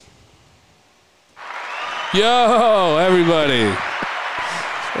Yo, everybody.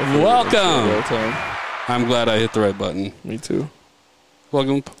 Welcome. I'm glad I hit the right button. Me too.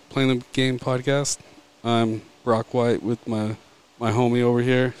 Welcome to Playing the Game podcast. I'm Brock White with my homie over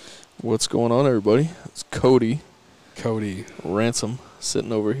here. What's going on, everybody? It's Cody Ransom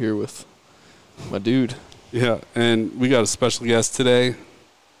sitting over here with my dude. Yeah, and we got a special guest today.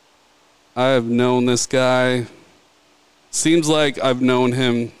 I have known this guy. Seems like I've known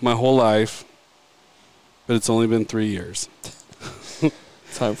him my whole life, but it's only been 3 years.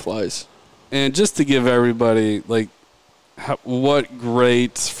 Time flies. And just to give everybody, what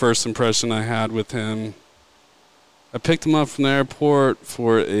great first impression I had with him. I picked him up from the airport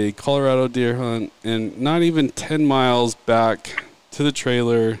for a Colorado deer hunt, and not even 10 miles back to the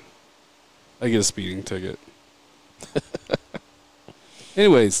trailer, I get a speeding ticket.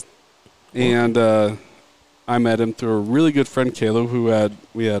 Anyways, and I met him through a really good friend, Caleb, who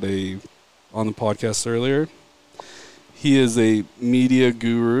we had on the podcast earlier. He is a media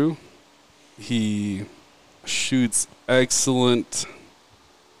guru. He shoots excellent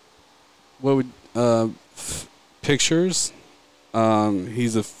pictures.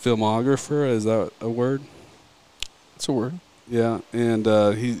 He's a filmographer. Is that a word? It's a word. Yeah, and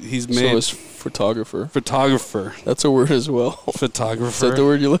he's made. So is photographer. Photographer. That's a word as well. Photographer. Is that the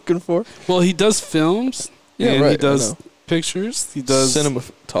word you're looking for? Well, he does films. Yeah, and right. He does pictures. He does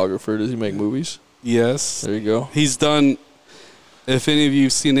cinematographer. Does he make movies? Yes. There you go. He's done. If any of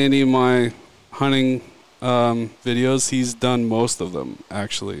you've seen any of my hunting videos, he's done most of them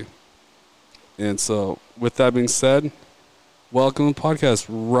actually. And so, with that being said, welcome to the podcast,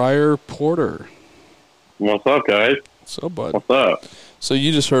 Ryer Porter. What's up, guys? What's up, bud? What's up? So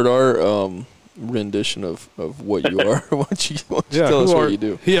you just heard our rendition of what you are. Why don't you tell us what you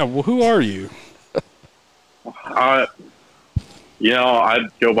do? Yeah, well, who are you? I'd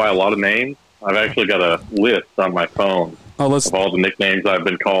go by a lot of names. I've actually got a list on my phone of all the nicknames I've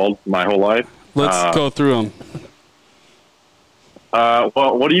been called my whole life. Let's go through them.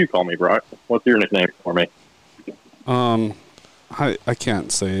 Well, what do you call me, Brock? What's your nickname for me? I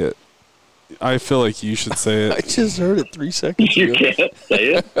can't say it. I feel like you should say it. I just heard it 3 seconds ago. You can't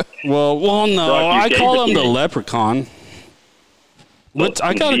say it? Well, no. Brock, I call him the leprechaun. Which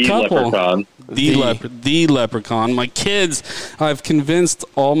I got a couple. Leprechaun. The leprechaun. My kids, I've convinced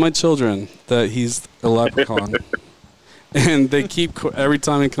all my children that he's a leprechaun. And they keep, every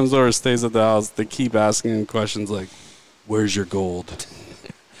time he comes over, stays at the house, they keep asking him questions like, where's your gold?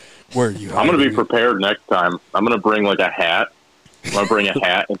 Where are you? I'm going to be prepared next time. I'm going to bring a hat. I'm going to bring a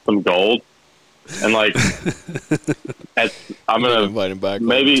hat and some gold. And I'm going to invite him back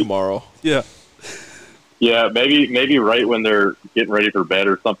maybe tomorrow. Yeah. Yeah, maybe right when they're getting ready for bed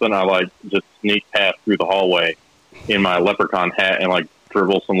or something, I just sneak past through the hallway in my leprechaun hat and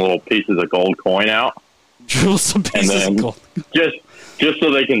dribble some little pieces of gold coin out. Dribble some pieces of gold. Just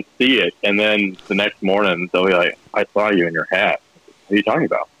so they can see it, and then the next morning they'll be like, "I saw you in your hat. What are you talking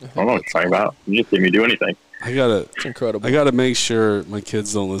about? I don't know what you're talking about. You just didn't do anything." It's incredible. I gotta make sure my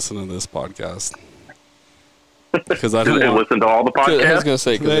kids don't listen to this podcast. Because I Do they listen to all the podcasts? I was going to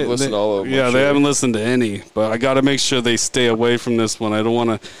say, because they've listened to all of them. Yeah, they haven't listened to any. But I got to make sure they stay away from this one. I don't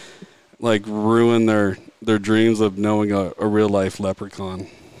want to, ruin their dreams of knowing a real-life leprechaun.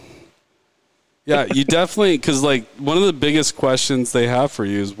 Yeah, you definitely, because, one of the biggest questions they have for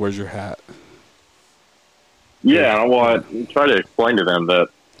you is, where's your hat? Yeah, well, I try to explain to them that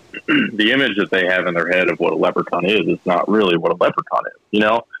the image that they have in their head of what a leprechaun is not really what a leprechaun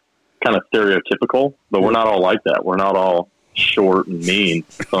is, kind of stereotypical, but we're not all like that. We're not all short and mean.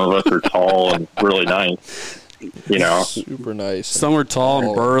 Some of us are tall and really nice, Super nice. Some are tall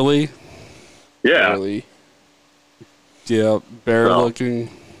and burly. Yeah. Burly. Yeah,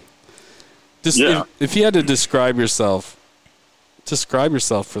 bear-looking. If you had to describe yourself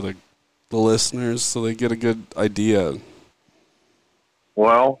for the listeners so they get a good idea.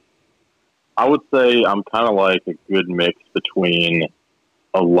 Well, I would say I'm kind of like a good mix between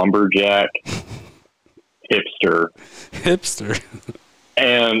a lumberjack, hipster,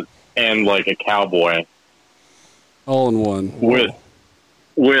 and a cowboy, all in one, with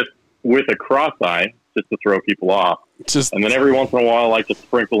a cross eye just to throw people off. And then every once in a while, I like to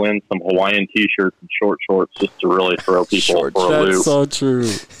sprinkle in some Hawaiian T-shirts and short shorts just to really throw people for a loop. That's so true.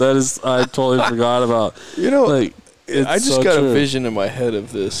 That is, I totally forgot about. I just got a vision in my head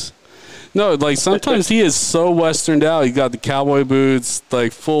of this. No, sometimes he is so westerned out. He got the cowboy boots,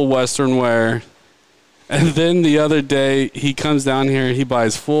 full western wear. And then the other day, he comes down here and he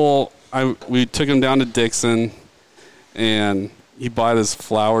buys full. We took him down to Dixon, and he bought this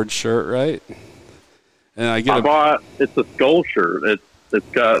flowered shirt, right? And I bought, it's a skull shirt. It's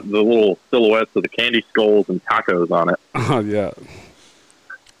got the little silhouettes of the candy skulls and tacos on it. Oh yeah,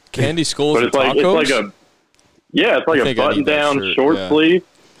 candy skulls but and tacos. It's like a button-down short sleeve.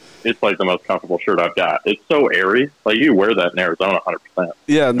 It's like the most comfortable shirt I've got. It's so airy. Like you wear that in Arizona 100%.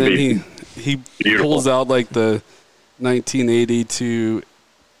 Yeah, and then he pulls out like the 1982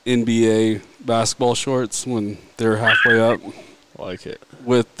 NBA basketball shorts when they're halfway up. Like it.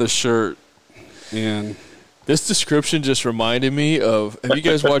 With the shirt. And this description just reminded me of, have you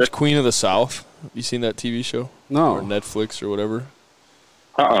guys watched Queen of the South? Have you seen that TV show? No. Or Netflix or whatever?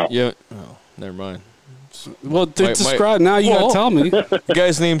 Yeah. Oh, never mind. Well, describe now. You gotta tell me. The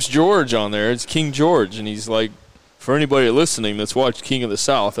guy's name's George on there. It's King George, and he's like, for anybody listening that's watched King of the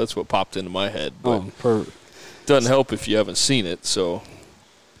South, that's what popped into my head. But doesn't help if you haven't seen it. So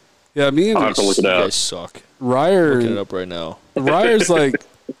yeah, me and I'll have to look it up. You guys suck. Ryer, looking it up right now. Ryer's like,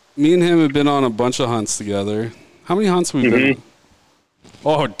 me and him have been on a bunch of hunts together. How many hunts have we been on?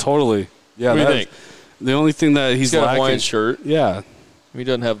 Oh, totally. Yeah. What do you think? The only thing that he's got lacking, a Hawaiian shirt. Yeah. He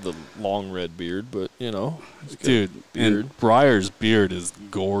doesn't have the long red beard, but, you know. Dude, and Ryer's beard is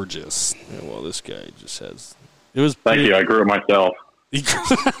gorgeous. Yeah, well, this guy just has. It was. Thank you. I grew it myself.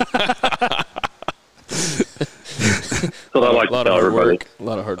 So I like to tell everybody. A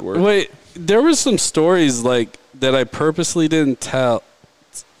lot of hard work. Wait, there were some stories like that I purposely didn't tell,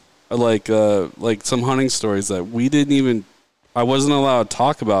 like some hunting stories that we didn't even. I wasn't allowed to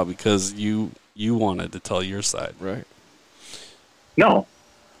talk about because you wanted to tell your side, right? No.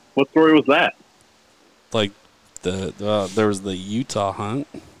 What story was that? Like there was the Utah hunt.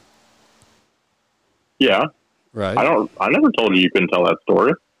 Yeah. Right. I never told you couldn't tell that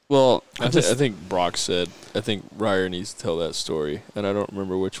story. Well, I think Brock said. I think Ryer needs to tell that story, and I don't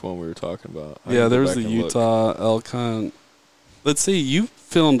remember which one we were talking about. Yeah, there was the Utah elk hunt. Let's see, you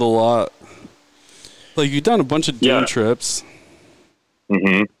filmed a lot. Like you've done a bunch of dune trips.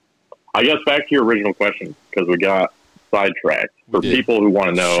 Mm-hmm. I guess back to your original question because we got sidetracked. For people who want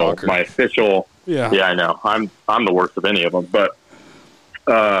to know, my official. Yeah, I know. I'm the worst of any of them, but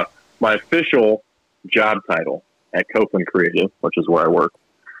my official job title at Copeland Creative, which is where I work,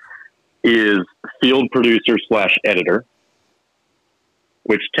 is field producer / editor,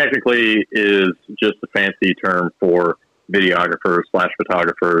 which technically is just a fancy term for videographer /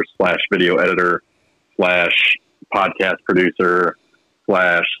 photographer / video editor / podcast producer /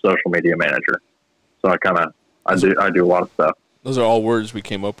 social media manager. So I do a lot of stuff. Those are all words we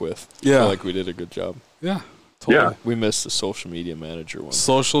came up with. Yeah. I feel like we did a good job. Yeah. Totally. Yeah. We missed the social media manager one.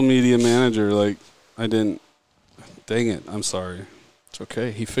 Social media manager, like I didn't. Dang it! I'm sorry. It's okay.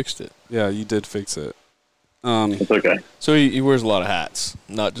 He fixed it. Yeah, you did fix it. It's okay. So he wears a lot of hats,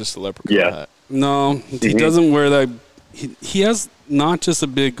 not just the leprechaun hat. No, he doesn't wear that. He has not just a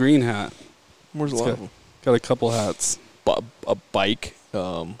big green hat. Wears a lot of them. Got a couple hats. A bike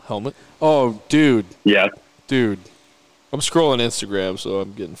helmet. Oh, dude. Yeah. Dude. I'm scrolling Instagram, so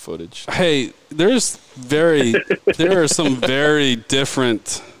I'm getting footage. Hey, there are some very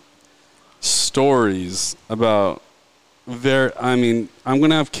different stories about I'm going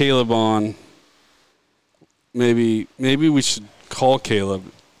to have Caleb on. Maybe we should call Caleb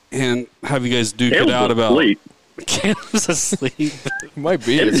and have you guys duke it out about. Caleb's asleep. He might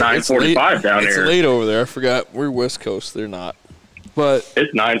be. It's 9:45 down here. It's late over there. I forgot. We're West Coast. They're not. But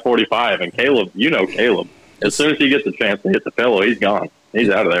it's 9:45, and Caleb, Caleb. As soon as he gets a chance to hit the pillow, he's gone. He's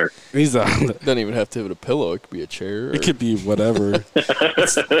out of there. He's out. Doesn't even have to have a pillow. It could be a chair. It could be whatever.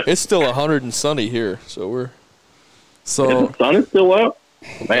 It's still 100 and sunny here, so we're. So the sun is still up.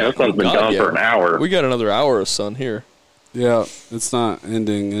 Man, that sun's been gone for an hour. We got another hour of sun here. Yeah, it's not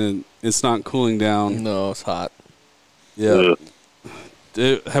ending, and it's not cooling down. No, it's hot. Yeah.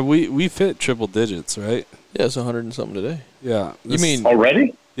 Have we fit triple digits, right? Yeah, it's 100 and something today. Yeah. You mean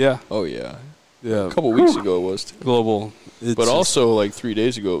already? Yeah. Oh yeah. Yeah. A couple weeks ago it was too. Global. But also like 3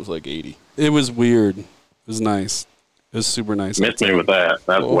 days ago it was like 80. It was weird. It was nice. It was super nice. Missed me with that.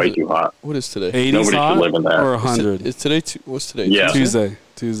 That's way too hot. What is today? 80 Nobody should live in that. Or 100. Is today? What's today? Yeah.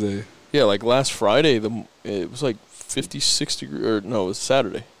 Tuesday. Yeah, like last Friday, it was like 56 degrees. Or no, it was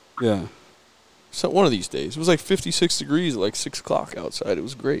Saturday. Yeah. So one of these days, it was like 56 degrees at like 6 o'clock outside. It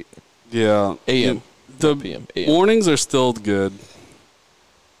was great. Yeah. A.M. The PM. mornings are still good.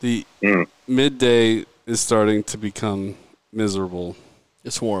 The midday is starting to become miserable.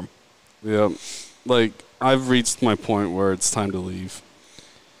 It's warm. Yeah. Like, I've reached my point where it's time to leave.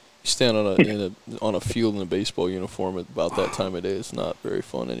 You stand on a field in a baseball uniform at about that time of day. It's not very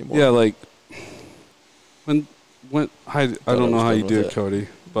fun anymore. Yeah, like when I don't know how you do it, Cody,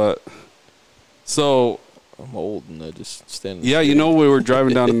 but so I'm old and I just stand. Yeah, you know, we were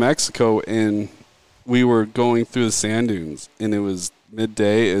driving down to Mexico and we were going through the sand dunes and it was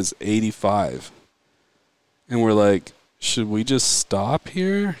midday is 85. And we're like, should we just stop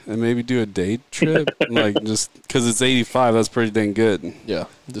here and maybe do a day trip? Like, just because it's 85, that's pretty dang good. Yeah,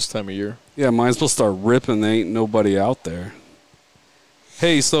 this time of year. Yeah, might as well start ripping. There ain't nobody out there.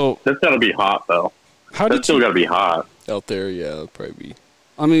 Hey, so That's got to be hot, though. That's still got to be hot. Out there, yeah, it'll probably be.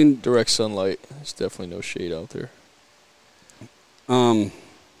 I mean, direct sunlight. There's definitely no shade out there.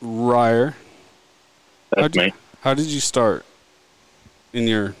 Ryer. That's me. How did you start in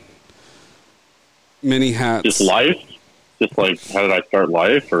your mini hats? Just life? Just like, how did I start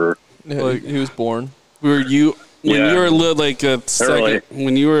life? Or Yeah, like, he was born. Were you when Yeah. you were like a Early.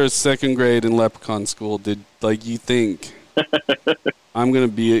 when you were a second grade in Leprechaun school? Did like you think I'm gonna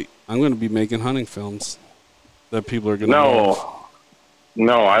be making hunting films that people are gonna love?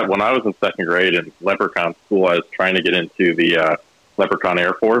 No. When I was in second grade in Leprechaun school, I was trying to get into the Leprechaun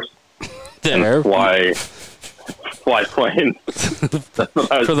Air Force and fly planes. That's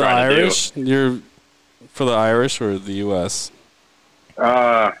what I was For the trying to do. Irish, you're for the Irish or the U.S.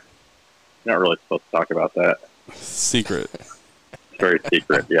 Not really supposed to talk about that. Secret. It's very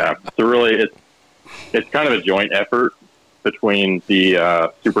secret. Yeah. So it's kind of a joint effort between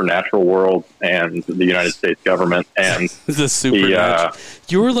the supernatural world and the United States government and the supernatural.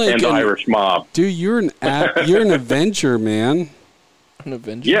 You were like and the Irish mob. Dude, you're an Avenger, man. An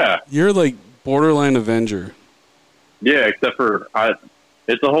Avenger? Yeah. You're like borderline Avenger. Yeah, except for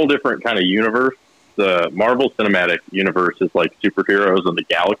it's a whole different kind of universe. The Marvel Cinematic Universe is like superheroes in the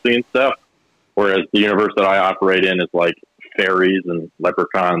galaxy and stuff, whereas the universe that I operate in is like fairies and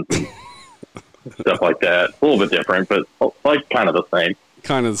leprechauns and stuff like that. It's a little bit different, but like kind of the same.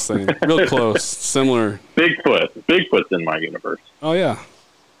 Kind of the same. Real close. Similar. Bigfoot's in my universe. Oh, yeah.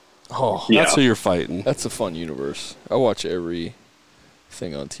 Oh, Yeah. That's who you're fighting. that's a fun universe. I watch every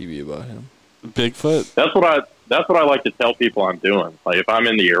thing on TV about him. Bigfoot? That's what I like to tell people I'm doing. Like if I'm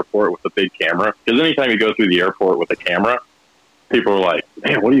in the airport with a big camera, because anytime you go through the airport with a camera, people are like,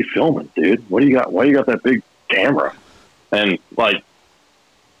 "Man, what are you filming, dude? What do you got? Why you got that big camera?" And like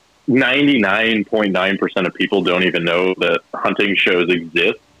 99.9% of people don't even know that hunting shows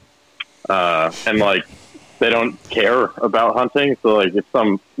exist, and like they don't care about hunting. So like if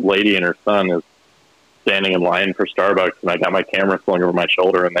some lady and her son is standing in line for Starbucks and I got my camera slung over my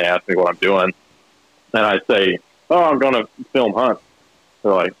shoulder and they ask me what I'm doing, and I say, "Oh, I'm going to film hunt."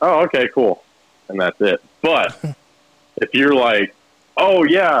 They're like, "Oh, okay, cool." And that's it. But if you're like, "Oh,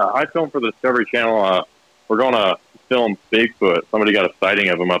 yeah, I filmed for the Discovery Channel. We're going to film Bigfoot. Somebody got a sighting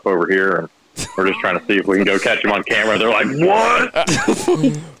of him up over here, and we're just trying to see if we can go catch him on camera." They're like, "What?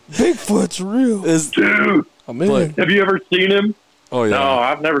 Bigfoot's real. Dude, I'm in. have you ever seen him?" Oh, yeah. No,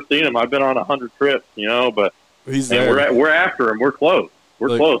 I've never seen him. I've been on 100 trips, but He's and there. we're after him. We're close.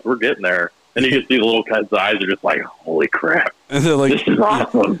 We're close. We're getting there. And you can see the little kid's eyes are just like, "Holy crap. And they're like, This is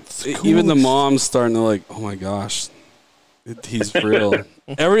awesome." even the mom's starting to like, oh my gosh, he's real.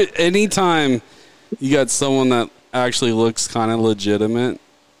 Anytime you got someone that actually looks kind of legitimate,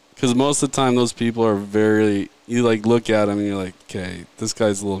 because most of the time those people are you like look at him and you're like, okay, this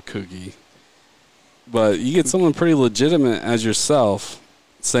guy's a little kooky. But you get someone pretty legitimate as yourself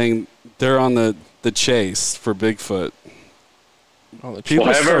saying they're on the chase for Bigfoot. People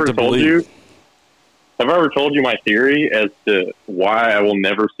Have I start ever to told believe. you? Have I ever told you my theory as to why I will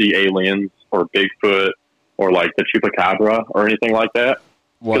never see aliens or Bigfoot or like the Chupacabra or anything like that?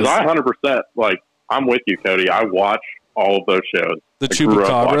 Because I 100% like I'm with you, Cody. I watch all of those shows. The I grew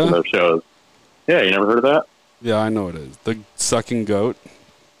up watching Chupacabra? those shows. Yeah, you never heard of that? Yeah, I know it is. The sucking goat.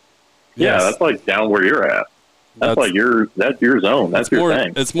 Yeah, Yes. that's like down where you're at. That's like that's your zone. That's your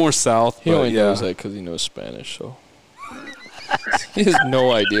thing. It's more south. He but only yeah. knows that because he knows Spanish, so he has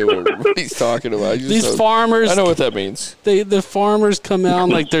no idea what he's talking about. He just These knows- farmers, I know what that means. the farmers come out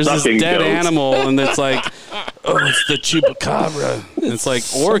and, like there's this Sucking dead goats. animal and it's like, oh, it's the chupacabra. It's like,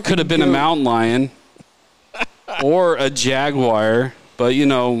 or it could have been a mountain lion or a jaguar, but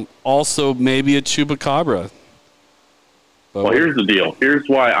also maybe a chupacabra. But Well, here's the deal. Here's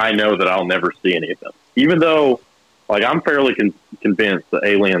why I know that I'll never see any of them. Even though, like, I'm fairly convinced that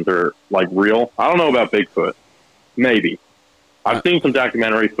aliens are, like, real. I don't know about Bigfoot. Maybe. I've seen some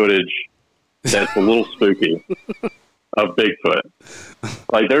documentary footage that's a little spooky of Bigfoot.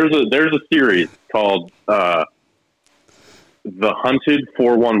 Like, there's a series called The Hunted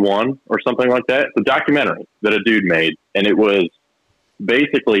 411 or something like that. It's a documentary that a dude made, and it was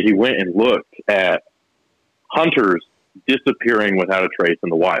basically he went and looked at hunters disappearing without a trace in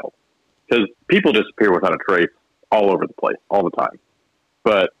the wild, because people disappear without a trace all over the place all the time.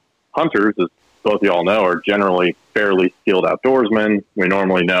 But hunters, as both of y'all know, are generally fairly skilled outdoorsmen. We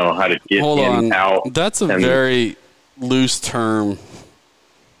normally know how to get hold in, on. out. That's a very loose term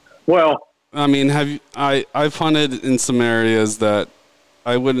Well, I mean, I've hunted in some areas that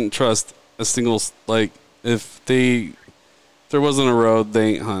I wouldn't trust a single, like, if there wasn't a road,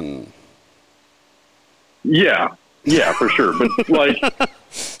 they ain't hunting. Yeah, for sure. But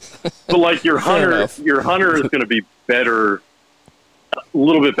like your hunter is going to be better, a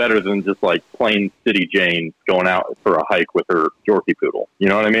little bit better than just like plain City Jane going out for a hike with her Yorkie poodle. You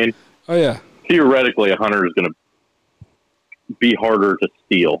know what I mean? Oh yeah. Theoretically, a hunter is going to be harder to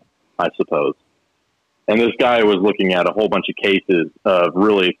steal, I suppose. And this guy was looking at a whole bunch of cases of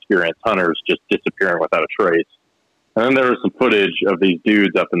really experienced hunters just disappearing without a trace. And then there was some footage of these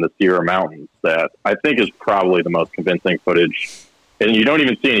dudes up in the Sierra Mountains that I think is probably the most convincing footage. And you don't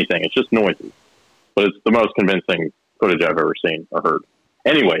even see anything. It's just noises. But it's the most convincing footage I've ever seen or heard.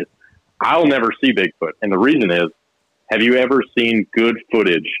 Anyways, I'll never see Bigfoot. And the reason is, have you ever seen good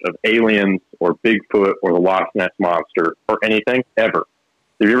footage of aliens or Bigfoot or the Loch Ness Monster or anything? Ever.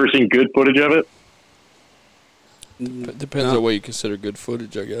 Have you ever seen good footage of it? Depends on what you consider good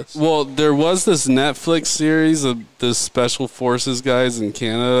footage, I guess. Well, there was this Netflix series of the Special Forces guys in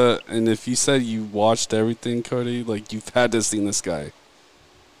Canada, and if you said you watched everything, Cody, like, you've had to have seen this guy.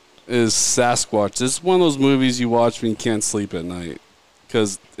 Is Sasquatch. It's one of those movies you watch when you can't sleep at night,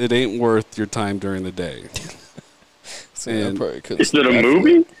 because it ain't worth your time during the day. Is it a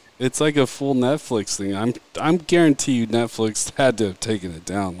movie? It's like a full Netflix thing. I'm guarantee you Netflix had to have taken it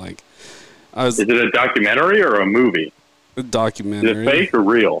down. Like, is it a documentary or a movie? A documentary. Is it fake or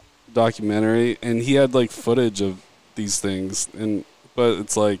real? Documentary, and he had like footage of these things, but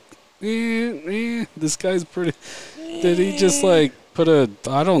it's like, this guy's pretty. Did he just like put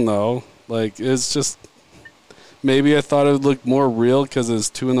I don't know. Like, it's just, maybe I thought it would look more real because it's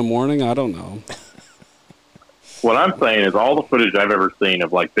 2 a.m. I don't know. What I'm saying is all the footage I've ever seen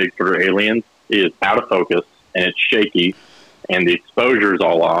of like Bigfoot or aliens is out of focus and it's shaky and the exposure is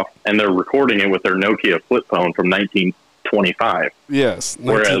all off and they're recording it with their Nokia flip phone from 1925. Yes,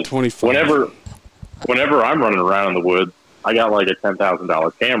 1925. Whereas whenever I'm running around in the woods, I got like a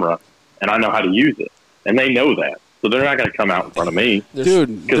 $10,000 camera and I know how to use it, and they know that, so they're not going to come out in front of me,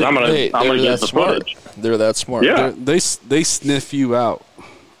 dude. Because I'm going to get the footage. They're that smart. Yeah, they sniff you out.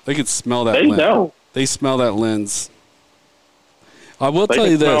 They could smell that. They know. They smell that lens. I will tell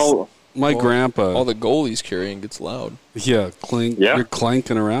you this. My grandpa. All the gold he's carrying gets loud. Yeah, clink. Yeah. You're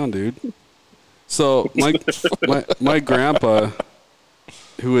clanking around, dude. So my grandpa,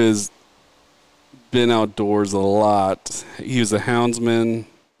 who has been outdoors a lot, he was a houndsman,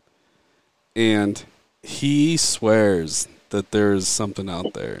 and he swears that there is something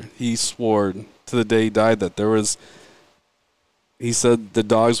out there. He swore to the day he died that there was. He said the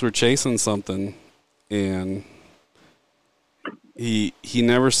dogs were chasing something, and he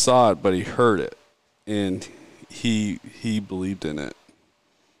never saw it, but he heard it, and he believed in it.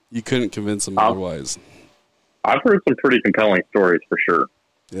 You couldn't convince him otherwise. I've heard some pretty compelling stories for sure.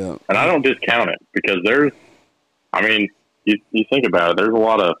 Yeah, and I don't discount it because you think about it. There's a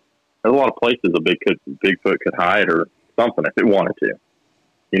lot of places a Bigfoot could hide or something if it wanted to.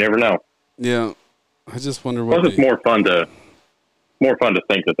 You never know. Yeah, I just wonder what. Plus, it's more fun to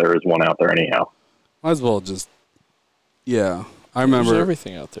think that there is one out there anyhow. Might as well just. Yeah, I remember There's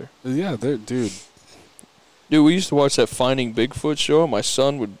everything out there. Yeah, dude. Dude, we used to watch that Finding Bigfoot show. My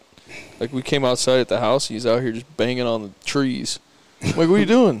son would, like, we came outside at the house. He's out here just banging on the trees. I'm like, what are you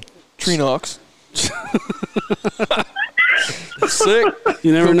doing? Tree knocks. Sick.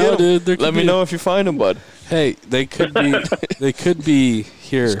 You never know, dude. Let me know if you find them, bud. Hey, they could be. They could be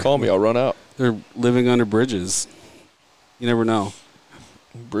here. Just call me. I'll run out. They're living under bridges. You never know.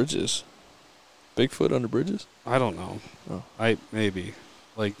 Bridges. Bigfoot under bridges? I don't know. Oh. Maybe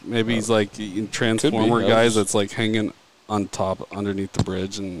he's like in Transformer guys that's like hanging on top underneath the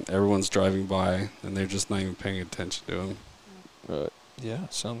bridge, and everyone's driving by, and they're just not even paying attention to him. Yeah,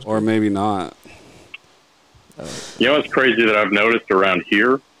 sounds. Or good. maybe not. You know what's crazy that I've noticed around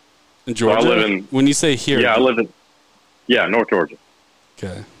here? In Georgia? So I live in, when you say here. Yeah, I live in North Georgia.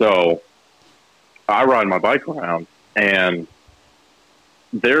 Okay. So I ride my bike around, and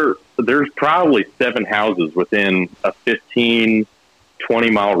there's probably 7 houses within a 15,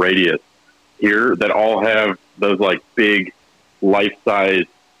 20-mile radius here that all have those like big life-size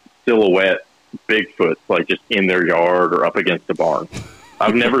silhouette Bigfoots like just in their yard or up against a barn.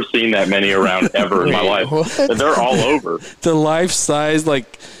 I've never seen that many around ever in my life. What? They're all over. The life-size,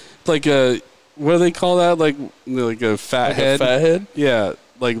 like a, what do they call that? Like a fat head? A fat head? Yeah.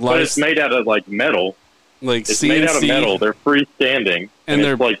 But it's made out of like metal. Like it's CNC. Made out of metal. They're freestanding, and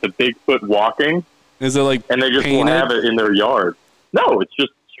they're like the Bigfoot walking. Is it like and they just painted? Will have it in their yard? No, it's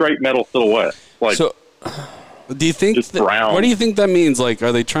just straight metal silhouette. Like so, Do you think brown. What do you think that means? Like,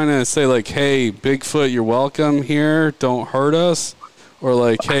 are they trying to say like, "Hey, Bigfoot, you're welcome here. Don't hurt us," or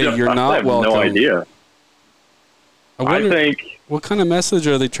like, "Hey, you're not I have welcome"? No idea. I think. What kind of message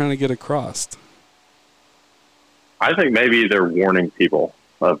are they trying to get across? I think maybe they're warning people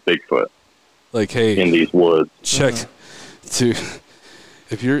of Bigfoot. Like, hey, in these woods. Check to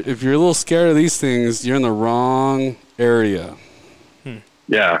if you're a little scared of these things, you're in the wrong area.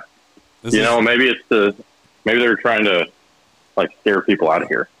 Yeah. Maybe they're trying to like scare people out of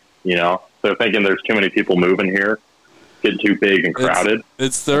here. They're thinking there's too many people moving here, getting too big and crowded.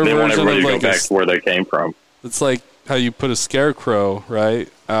 It's their they version want everybody of to like go back to where they came from. It's like how you put a scarecrow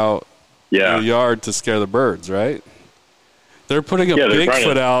out in the yard to scare the birds, right? They're putting a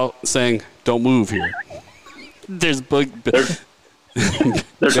Bigfoot out saying, "Don't move here." There's They're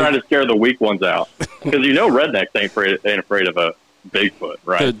trying to scare the weak ones out because rednecks ain't afraid of a Bigfoot,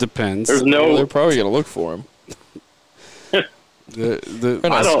 right? It depends. They're probably gonna look for him. They're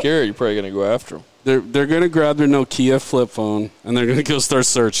not scared. You're probably gonna go after them. They're gonna grab their Nokia flip phone and they're gonna go start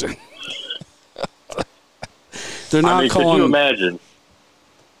searching. They're not calling. Could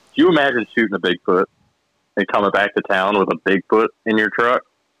you imagine shooting a Bigfoot and coming back to town with a Bigfoot in your truck?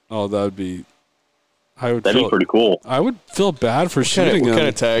 Oh, that'd be pretty cool. I would feel bad for shooting him. What kind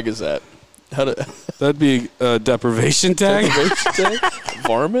of tag is that? That'd be a deprivation tag.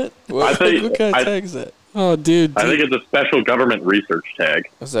 Varmint? What kind of tag is that? Oh, dude. I think it's a special government research tag.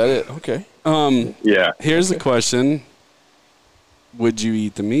 Is that it? Okay. Yeah. Here's the question: would you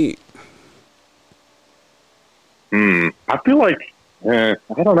eat the meat? I feel like I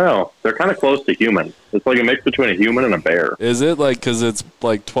don't know. They're kind of close to human. It's like a mix between a human and a bear. Is it like because it's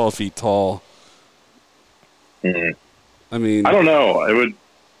like 12 feet tall? I mean, I don't know. It would.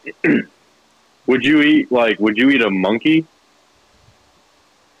 Would you eat a monkey?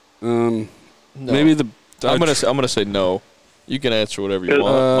 No. Maybe I'm gonna say no. You can answer whatever you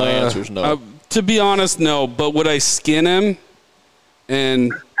want. My answer is no. To be honest, no. But would I skin him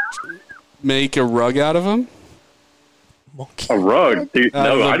and make a rug out of him? Monkey. A rug, dude?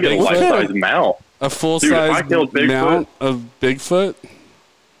 No, I'd get a life-size mount. A full-size mount of Bigfoot?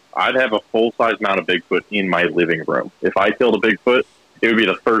 I'd have a full-size mount of Bigfoot in my living room. If I killed a Bigfoot, it would be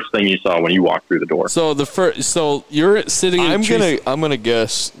the first thing you saw when you walked through the door. So so you're sitting. I'm gonna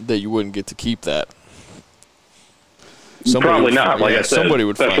guess that you wouldn't get to keep that. Probably not. Like I said, somebody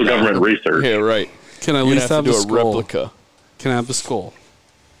would special government research. Yeah, right. Can I at least have the skull? A replica? Can I have the skull?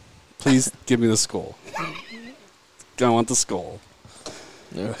 Please give me the skull. I want the skull.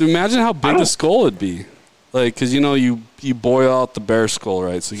 Yeah. Imagine how big the skull would be. Like, because you boil out the bear skull,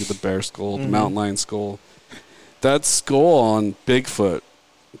 right? So you get the bear skull, the mountain lion skull. That skull on Bigfoot,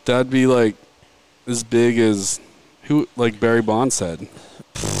 that'd be like as big as like Barry Bonds head.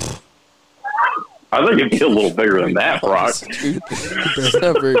 I think it'd be a little bigger than that, Brock. That's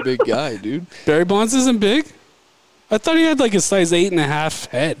not a very big guy, dude. Barry Bonds isn't big? I thought he had like a size 8.5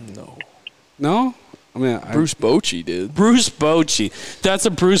 head. No? I mean, Bruce Bochy did. Bruce Bochy. That's a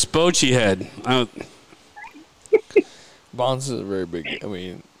Bruce Bochy head. Bonds is a very big. I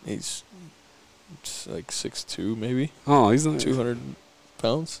mean, he's like 6'2", maybe. Oh, he's like 200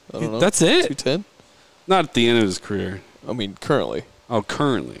 pounds. I don't know. That's it. 210. Not at the end of his career. I mean, currently. Oh,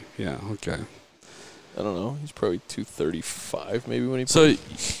 currently. Yeah. Okay. I don't know. He's probably 235, maybe when he. So,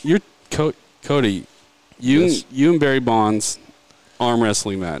 you're Cody. You and Barry Bonds arm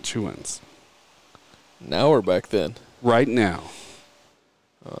wrestling match. Who wins? Now or back then? Right now.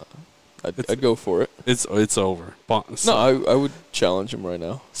 I'd go for it. It's over. No, I would challenge him right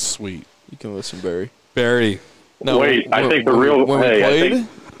now. Sweet. You can listen, Barry. Barry. No, wait, I think the real. When we played,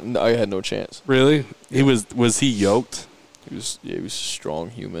 I had no chance. Really? He was he yoked? He was a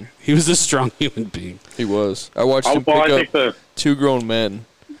strong human. He was a strong human being. He was. I watched him pick up two grown men,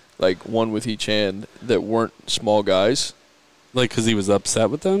 like one with each hand, that weren't small guys. Like, because he was upset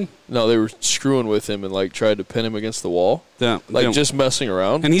with them? No, they were screwing with him and, like, tried to pin him against the wall. Just messing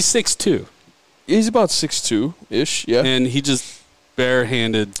around. And he's 6'2". He's about 6'2"-ish, yeah. And he just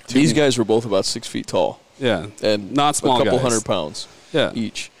barehanded. These guys were both about 6 feet tall. Yeah. And not small guys. A couple hundred pounds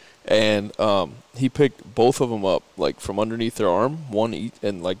each. And he picked both of them up, like, from underneath their arm, one each,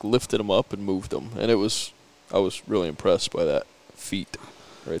 and, like, lifted them up and moved them. And I was really impressed by that feat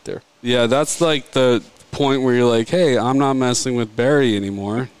right there. Yeah, that's, like, the point where you're like, hey, I'm not messing with Barry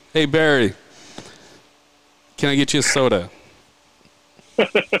anymore. Hey, Barry, can I get you a soda?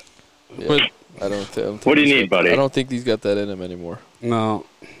 But I don't think what do you need, buddy? I don't think he's got that in him anymore. No.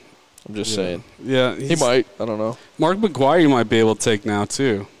 I'm just saying. Yeah. He might. I don't know. Mark McGuire you might be able to take now,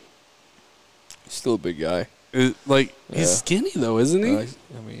 too. He's still a big guy. He's skinny, though, isn't he?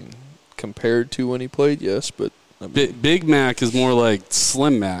 I mean, compared to when he played, yes, but I mean, Big Mac is more like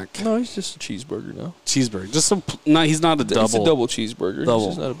Slim Mac. no, he's just a cheeseburger now. Cheeseburger. Just some. No, he's not a double. It's a double cheeseburger. Double.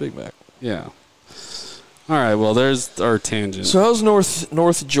 He's just not a Big Mac. Yeah. All right. Well, there's our tangent. So how's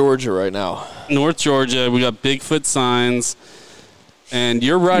North Georgia right now? North Georgia, we got Bigfoot signs, and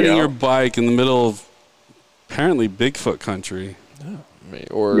you're riding your bike in the middle of apparently Bigfoot country.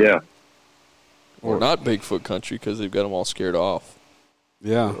 Or Yeah. or not Bigfoot country because they've got them all scared off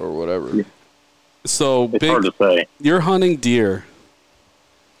Yeah. or whatever. So It's hard to say. you're hunting deer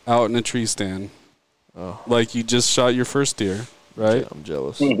out in a tree stand. Oh. Like you just shot your first deer, right? I'm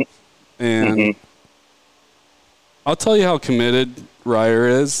jealous. And I'll tell you how committed Ryer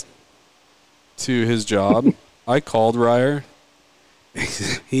is to his job. I called Ryer.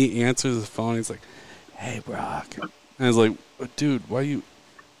 He answers the phone. He's like, "Hey, Brock." And I was like, "Dude, why you?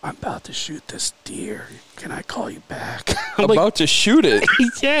 I'm about to shoot this deer. Can I call you back?" I'm like, About to shoot it.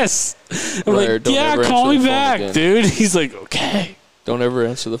 "Yes." I'm Ryer, like, don't "Yeah, ever call answer me the phone back, again. dude." He's like, "Okay." Don't ever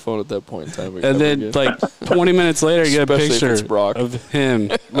answer the phone at that point in time. And ever then, again. like 20 minutes later, I get a Especially if picture it's Brock. of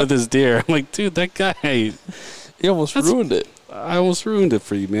him with his deer. I'm like, "Dude, that guy." He almost ruined it. I almost ruined it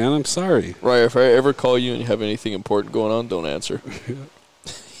for you, man. I'm sorry. Right, if I ever call you and you have anything important going on, don't answer.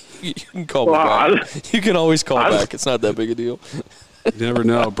 You can call me Well, back. You can always call back. It's not that big a deal. You never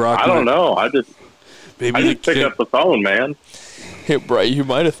know, Brock. I don't know. I just Maybe pick up the phone, man. Hey, Brian, you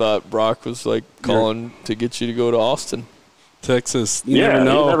might have thought Brock was like calling to get you to go to Austin. Texas. You Yeah, never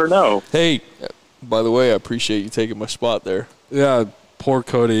know. you never know. Hey, by the way, I appreciate you taking my spot there. Yeah, poor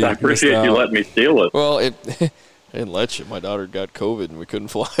Cody. I appreciate missed you out. letting me steal it. Well, I didn't let you. My daughter got COVID and we couldn't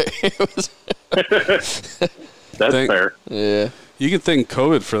fly. That's Thank- fair. Yeah, You can thank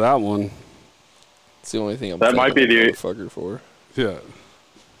COVID for that one. it's the only thing I'm. That might thanking be that the- motherfucker for. Yeah.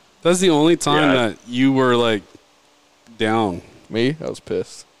 That's the only time Yeah. that you were, like, down. Me, I was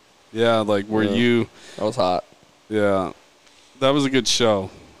pissed. Yeah, like, where Yeah. you, I was hot. yeah. That was a good show.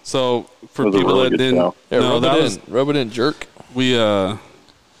 So, for It was a people really that good didn't show. Yeah, know, rub it in, jerk. we had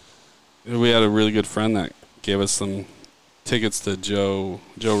a really good friend that gave us some tickets to Joe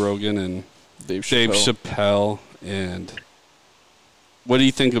Rogan and Dave Dave Chappelle. Chappelle. And what do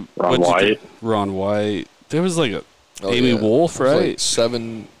you think of Ron what'd you White. think- Ron White. There was like a Oh, Amy yeah. Wolf, It was right? like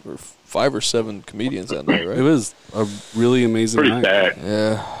 7 or 5 or 7 comedians that night, right? It was a really amazing Pretty night. stacked.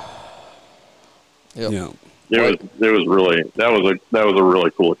 Yeah. Yep. Yeah. It was really that was a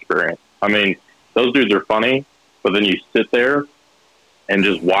really cool experience. I mean, those dudes are funny, but then you sit there and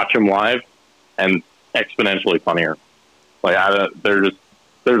just watch them live, and exponentially funnier. Like they're just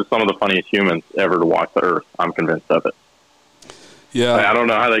some of the funniest humans ever to walk the earth. I'm convinced of it. Yeah. I don't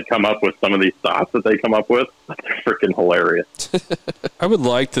know how they come up with some of these thoughts that they come up with, but they're freaking hilarious. I would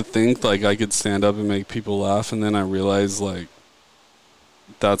like to think like I could stand up and make people laugh, and then I realize like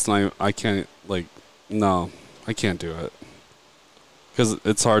that's not. I can't like no, I can't do it because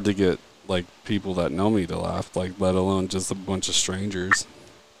it's hard to get like people that know me to laugh, like let alone just a bunch of strangers.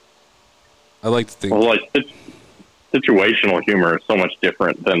 I like to think. Well, like situational humor is so much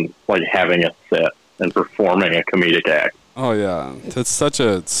different than like having a set and performing a comedic act. Oh yeah, that's such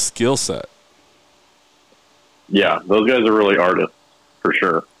a skill set. Yeah, those guys are really artists for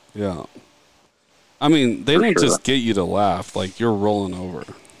sure. Yeah. I mean, they For don't sure. just get you to laugh, like you're rolling over.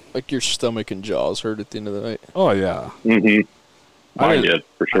 Like your stomach and jaws hurt at the end of the night. Oh, yeah. Mm-hmm. I Mine didn't- did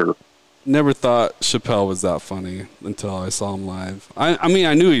for sure. Never thought Chappelle was that funny until I saw him live. I mean,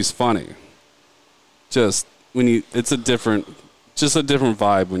 I knew he's funny. Just when it's a different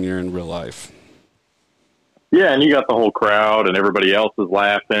vibe when you're in real life. Yeah, and you got the whole crowd, and everybody else is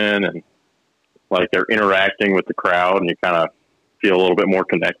laughing, and like they're interacting with the crowd, and you kind of feel a little bit more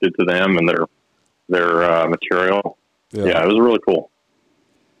connected to them and their material. Yeah, it was really cool.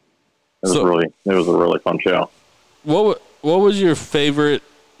 It was a really fun show. What was your favorite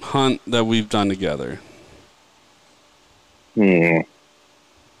hunt that we've done together?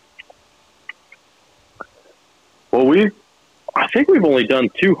 Well, I think we've only done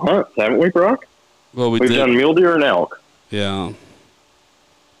 2 hunts, haven't we, Brock? Well, We've did. done mule deer and elk, Yeah.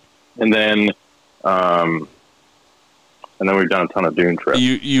 and then we've done a ton of dune trips.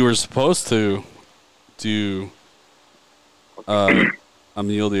 You were supposed to do a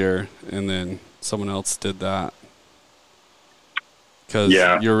mule deer, and then someone else did that because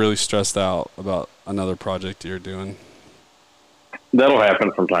you're really stressed out about another project you're doing. That'll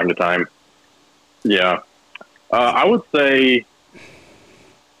happen from time to time. Yeah. I would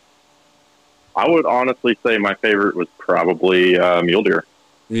honestly say my favorite was probably mule deer.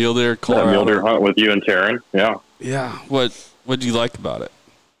 Mule deer, That Colorado. mule deer hunt with you and Taryn. Yeah. Yeah. What do you like about it?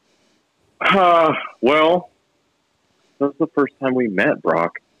 Well, that was the first time we met,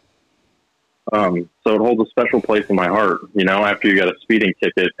 Brock. So it holds a special place in my heart, after you got a speeding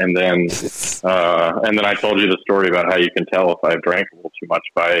ticket. And then I told you the story about how you can tell if I've drank a little too much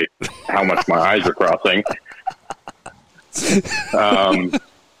by how much my eyes are crossing. So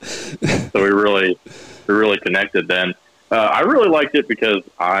we really connected then. I really liked it because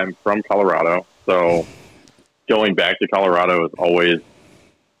I'm from Colorado. So going back to Colorado is always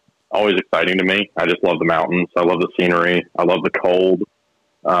exciting to me. I just love the mountains. I love the scenery. I love the cold.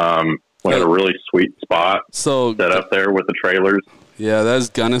 We had a really sweet spot set up there with the trailers. Yeah, that's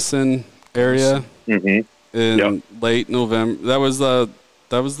Gunnison area. Mm-hmm. In late November. That was the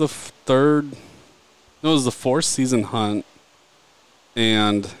third. It was the fourth season hunt,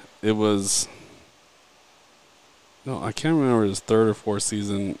 and it was. No, I can't remember his third or fourth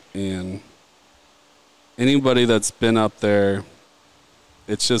season. And anybody that's been up there,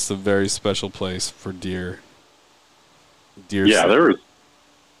 it's just a very special place for deer. Yeah,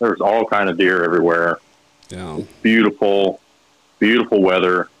 there's all kind of deer everywhere. Yeah, beautiful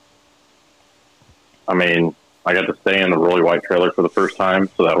weather. I mean, I got to stay in the Rolly White trailer for the first time,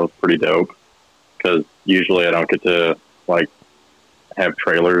 so that was pretty dope. Because usually I don't get to have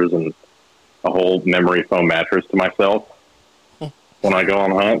trailers and a whole memory foam mattress to myself when I go on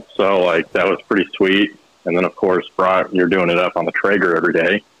hunts. So that was pretty sweet. And then of course, Brock, you're doing it up on the Traeger every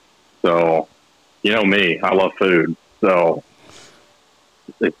day. So me, I love food. So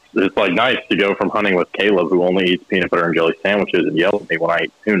it's nice to go from hunting with Caleb, who only eats peanut butter and jelly sandwiches and yells at me when I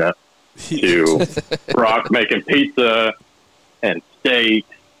eat tuna, to Brock making pizza and steak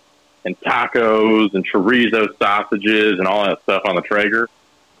and tacos and chorizo sausages and all that stuff on the Traeger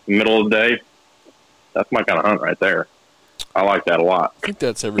in the middle of the day. That's my kind of hunt right there. I like that a lot. I think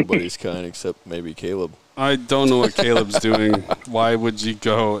that's everybody's kind except maybe Caleb. I don't know what Caleb's doing. Why would you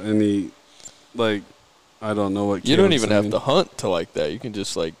go and eat, I don't know what Caleb's You don't even doing. have to hunt to like that. You can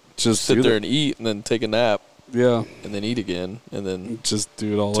just sit there and eat and then take a nap. Yeah. And then eat again and then just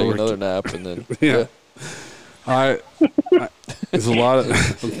do it all take over. Take another nap and then yeah. It's a lot of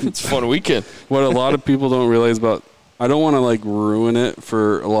it's a fun weekend. What a lot of people don't realize about, I don't want to ruin it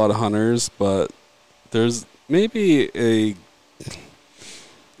for a lot of hunters, but there's maybe a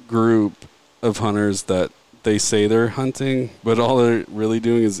group of hunters that they say they're hunting, but all they're really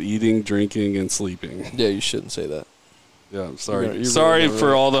doing is eating, drinking, and sleeping. Yeah, you shouldn't say that. Yeah, I'm sorry. Sorry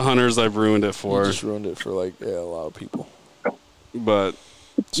for all the hunters I've ruined it for. You just ruined it for a lot of people. But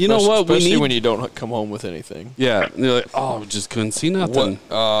you know what? Especially when you don't come home with anything. Yeah, and you're like, oh, just couldn't see nothing.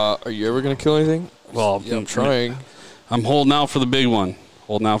 What, are you ever going to kill anything? Well, yeah, I'm trying. I'm holding out for the big one.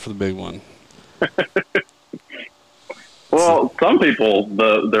 Well, some people,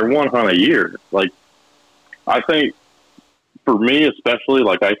 they're one hunt a year. I think for me especially,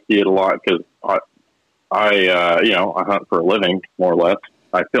 I see it a lot because I hunt for a living, more or less.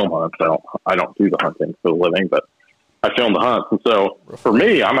 I film hunts. I don't do the hunting for a living, but I film the hunts. And so for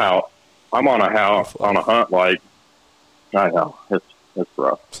me, I'm on a hunt. I know it's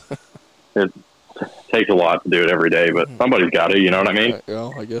rough. It takes a lot to do it every day, but somebody's got to, you know what I mean? Yeah,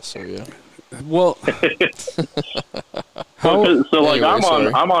 I guess so. Yeah. Well, I'm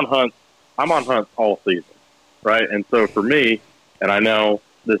on hunts all season, right? And so for me, and I know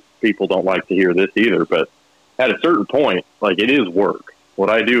people don't like to hear this either, but at a certain point, it is work. What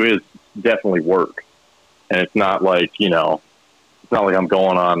I do is definitely work, and it's not it's not like I'm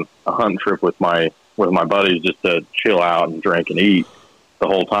going on a hunting trip with my buddies just to chill out and drink and eat the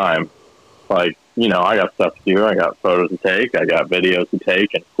whole time. I got stuff to do. I got photos to take. I got videos to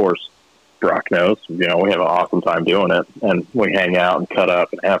take, and of course, Brock knows, we have an awesome time doing it, and we hang out and cut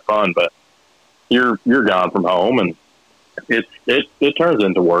up and have fun, but you're gone from home, and it turns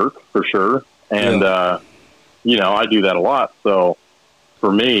into work for sure. And, I do that a lot. So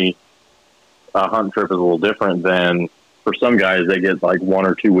for me, a hunting trip is a little different than for some guys. They get 1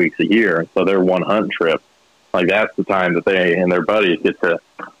 or 2 weeks a year. And so their one hunting trip, that's the time that they and their buddies get to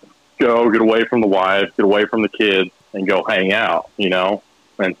go get away from the wife, get away from the kids, and go hang out,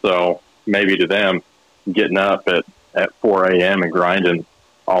 And so maybe to them, getting up at 4 a.m. and grinding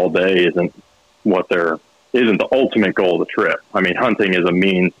all day isn't the ultimate goal of the trip. I mean, hunting is a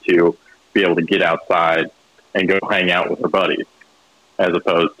means to be able to get outside and go hang out with their buddies, as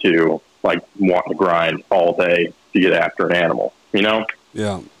opposed to want to grind all day to get after an animal,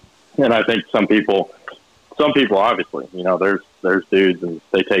 Yeah. And I think some people obviously, there's dudes and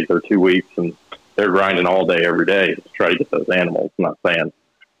they take their 2 weeks and they're grinding all day every day to try to get those animals. I'm not saying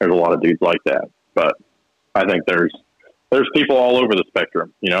there's a lot of dudes like that, but I think there's people all over the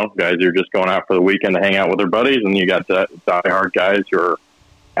spectrum, guys who are just going out for the weekend to hang out with their buddies, and you got diehard guys who are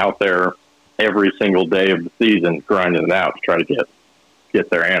out there every single day of the season grinding it out to try to get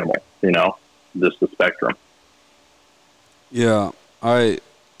their animal, just the spectrum. Yeah, That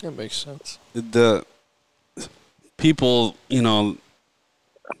makes sense. the people,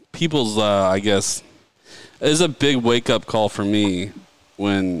 people's, I guess, it was a big wake up call for me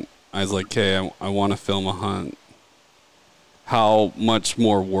when I was like, okay, I want to film a hunt. How much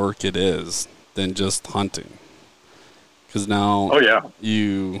more work it is than just hunting. Because now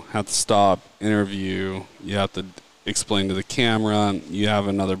you have to stop, interview, you have to explain to the camera, you have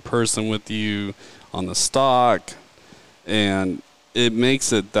another person with you on the stock, and it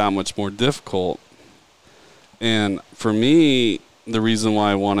makes it that much more difficult. And for me, the reason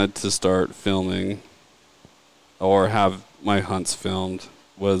why I wanted to start filming or have my hunts filmed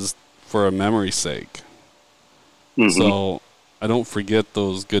was for a memory's sake. Mm-hmm. So I don't forget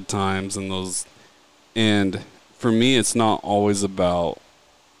those good times and for me, it's not always about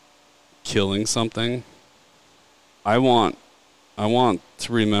killing something. I want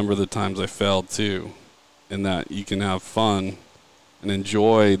to remember the times I failed too, and that you can have fun and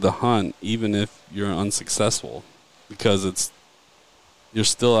enjoy the hunt even if you're unsuccessful, because you're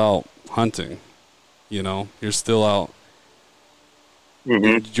still out hunting, you're still out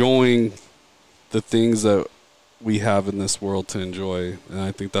enjoying the things that we have in this world to enjoy, and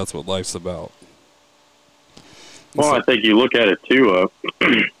I think that's what life's about. Well, I think you look at it too,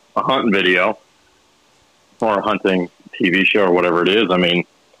 a hunting video or a hunting TV show or whatever it is. I mean,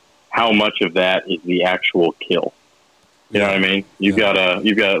 how much of that is the actual kill? You know what I mean? You've got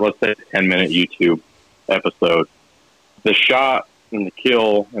let's say a 10-minute YouTube episode. The shot and the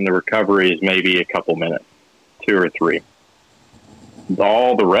kill and the recovery is maybe a couple minutes, 2 or 3.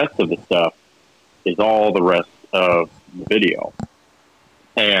 All the rest of the stuff is all the rest of the video.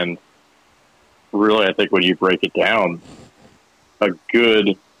 And really, I think when you break it down, a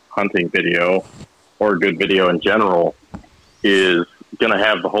good hunting video or a good video in general is going to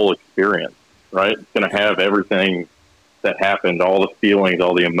have the whole experience, right? It's going to have everything that happened, all the feelings,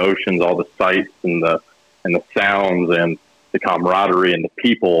 all the emotions, all the sights and the sounds and the camaraderie and the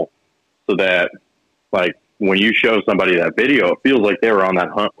people, so that like when you show somebody that video, it feels like they were on that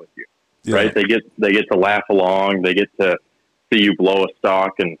hunt with you, right? They get to laugh along, they get to see you blow a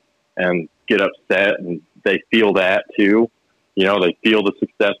stock and get upset, and they feel that too. They feel the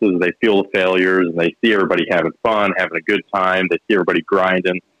successes, they feel the failures, and they see everybody having fun, having a good time. They see everybody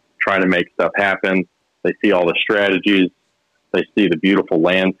grinding, trying to make stuff happen. They see all the strategies. They see the beautiful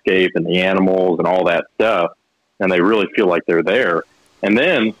landscape and the animals and all that stuff, and they really feel like they're there. And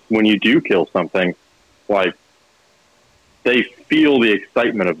then when you do kill something, like, they feel the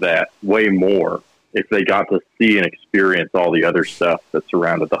excitement of that way more if they got to see and experience all the other stuff that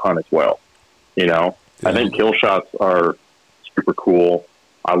surrounded the hunt as well. I think kill shots are super cool.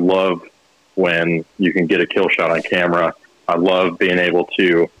 I love when you can get a kill shot on camera. I love being able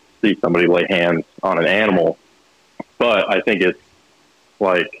to see somebody lay hands on an animal. But I think it's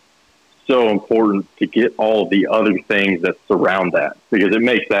like so important to get all the other things that surround that, because it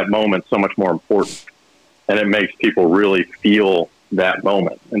makes that moment so much more important. And it makes people really feel that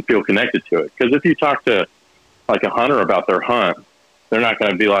moment and feel connected to it. Because if you talk to like a hunter about their hunt, they're not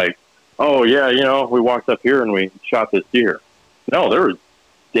going to be like, oh yeah, we walked up here and we shot this deer. No, there was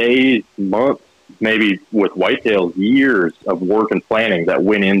days, months, maybe with whitetails, years of work and planning that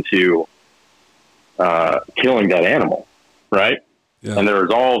went into killing that animal, right? Yeah. And there's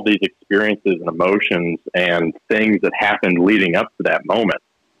all these experiences and emotions and things that happened leading up to that moment.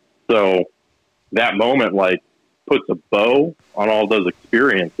 So that moment, like, puts a bow on all those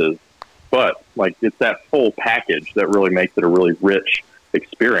experiences, but like, it's that full package that really makes it a really rich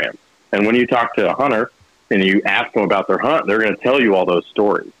experience. And when you talk to a hunter and you ask them about their hunt, they're going to tell you all those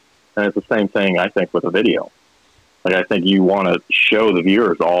stories. And it's the same thing, I think, with a video. Like, I think you want to show the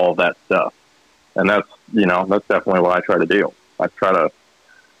viewers all of that stuff. And that's definitely what I try to do. I try to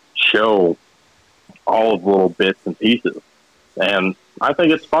show all of the little bits and pieces. And I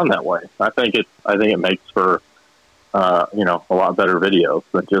think it's fun that way. I think it makes for, a lot better videos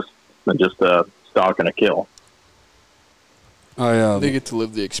than just a stalk and a kill. They get to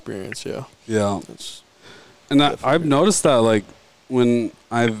live the experience, yeah. Yeah. And I've noticed that, like, when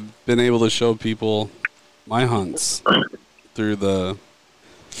I've been able to show people my hunts through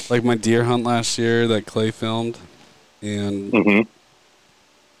like my deer hunt last year that Clay filmed, and,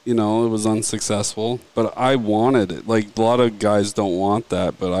 it was unsuccessful, but I wanted it. Like, a lot of guys don't want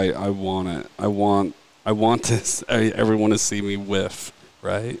that, but I want it. I want everyone to see me whiff,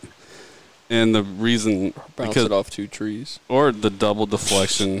 right? And the reason, bounce it off 2 trees, or the double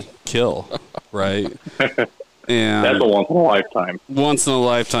deflection kill, right? And that's a once in a lifetime. Once in a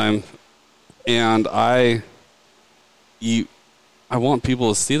lifetime, and I I want people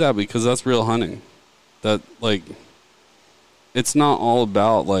to see that because that's real hunting. That, like, it's not all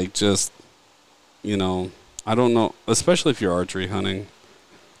about, like, just, you know, I don't know, especially if you're archery hunting,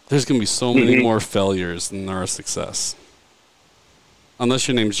 there's going to be so many more failures than there are success. Unless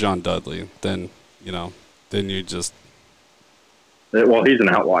your name's John Dudley, then, you know, then you just... Well, he's an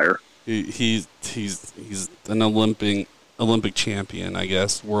outlier. He's an Olympic champion, I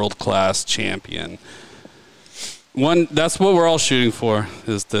guess, world-class champion. That's what we're all shooting for,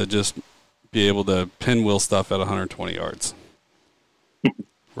 is to just be able to pinwheel stuff at 120 yards.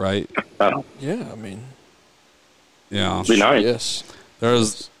 Right? Yeah, I mean... Yeah. Be nice.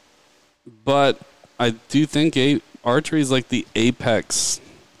 Yes. But I do think archery is like the apex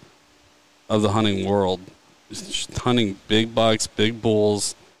of the hunting world. Just hunting big bucks, big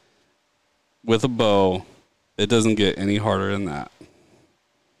bulls with a bow. It doesn't get any harder than that.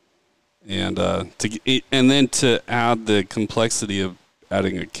 And then to add the complexity of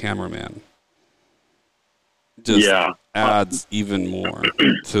adding a cameraman just adds even more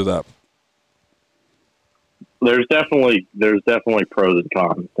to that. There's definitely pros and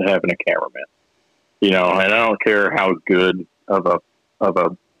cons to having a cameraman. You know, and I don't care how good of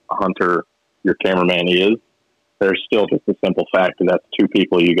a hunter your cameraman is. There's still just a simple fact that that's two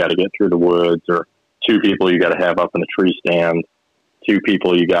people you got to get through the woods, or two people you got to have up in the tree stand, two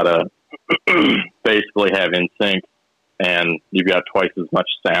people you got to basically have in sync, and you've got twice as much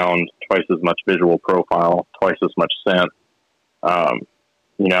sound, twice as much visual profile, twice as much scent.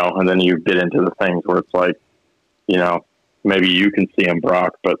 You know, and then you get into the things where it's like, you know, maybe you can see him,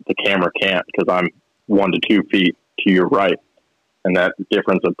 Brock, but the camera can't because I'm 1 to 2 feet to your right. And that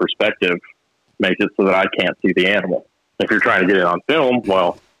difference of perspective makes it so that I can't see the animal. If you're trying to get it on film,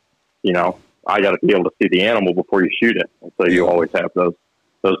 well, you know, I got to be able to see the animal before you shoot it. And so you always have those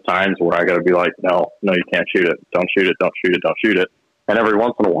times where I got to be like, no, you can't shoot it. Don't shoot it. Don't shoot it. Don't shoot it. And every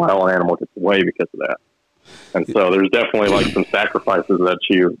once in a while, an animal gets away because of that. And so there's definitely like some sacrifices that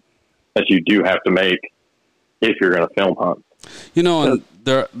you do have to make if you're going to film hunt. You know, and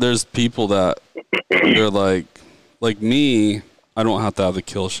there's people that they're like me, I don't have to have the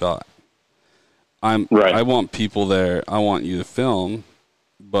kill shot. I want people there. I want you to film,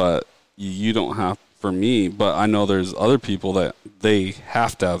 but you don't have for me. But I know there's other people that they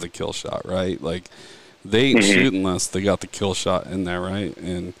have to have the kill shot, right? Like they ain't shooting unless they got the kill shot in there, right?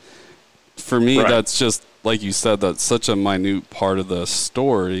 And for me, that's just like you said. That's such a minute part of the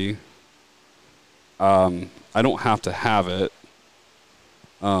story. I don't have to have it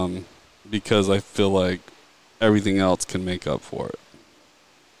because I feel like everything else can make up for it.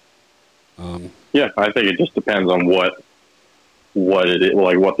 Yeah, I think it just depends on what it is,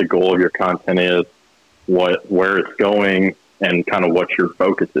 like what the goal of your content is, where it's going, and kind of what your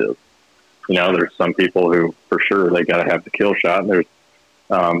focus is. You know, there's some people who, for sure, they got to have the kill shot. And there's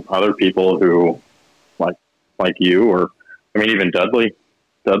other people who, like you, or I mean, even Dudley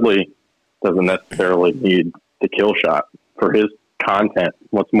doesn't necessarily need the kill shot for his content.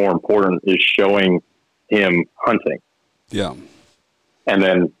 What's more important is showing him hunting. Yeah. And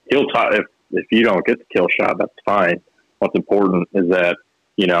then he'll talk, if you don't get the kill shot, that's fine. What's important is that,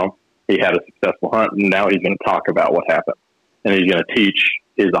 you know, he had a successful hunt and now he's going to talk about what happened. And he's going to teach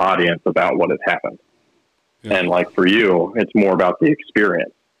his audience about what had happened. Yeah. And like for you, it's more about the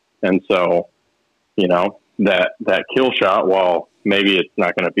experience. And so, you know, that kill shot, while maybe it's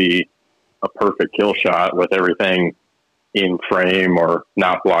not going to be a perfect kill shot with everything in frame or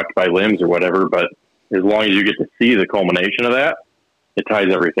not blocked by limbs or whatever, but as long as you get to see the culmination of that, it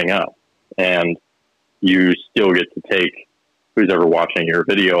ties everything up. And you still get to take who's ever watching your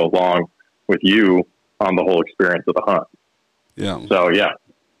video along with you on the whole experience of the hunt. Yeah. So, yeah,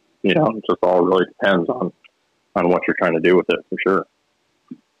 you know, it just all really depends on what you're trying to do with it, for sure.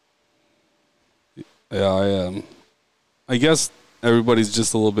 Yeah, I guess everybody's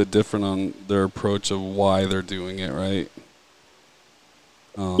just a little bit different on their approach of why they're doing it, right?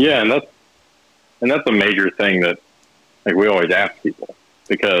 Yeah, and that's a major thing that, like, we always ask people,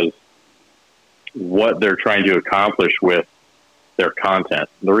 because what they're trying to accomplish with their content.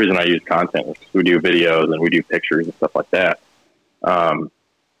 The reason I use content is because we do videos and we do pictures and stuff like that.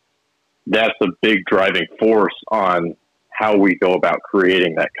 That's a big driving force on how we go about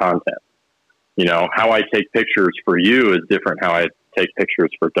creating that content. You know, how I take pictures for you is different how I take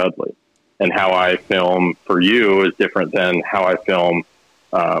pictures for Dudley. And how I film for you is different than how I film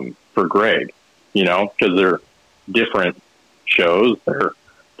for Greg. You know, because they're different shows. They're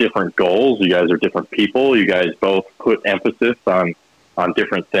different goals. You guys are different people. You guys both put emphasis on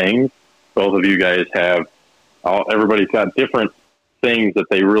different things. Both of you guys have, everybody's got different things that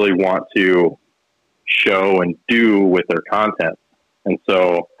they really want to show and do with their content. And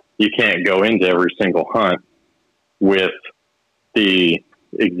so you can't go into every single hunt with the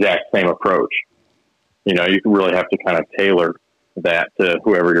exact same approach. You really have to kind of tailor that to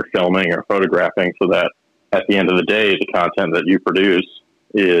whoever you're filming or photographing, so that at the end of the day, the content that you produce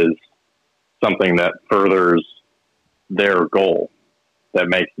is something that furthers their goal, that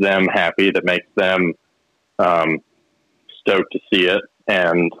makes them happy, that makes them stoked to see it,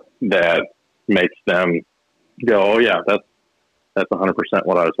 and that makes them go, oh yeah, that's 100%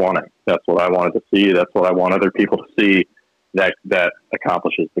 what I was wanting. That's what I wanted to see. That's what I want other people to see. That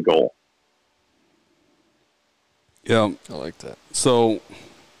accomplishes the goal. Yeah, I like that. So,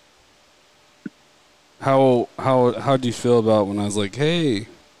 how do you feel about when I was like, hey,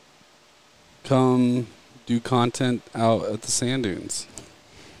 come do content out at the sand dunes?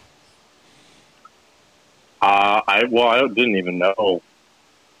 I didn't even know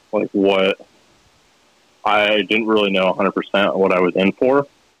what. I didn't really know 100% what I was in for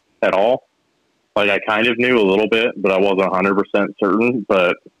at all. I kind of knew a little bit, but I wasn't 100% certain.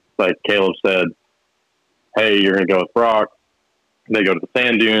 But like Caleb said, hey, you're going to go with Brock. They go to the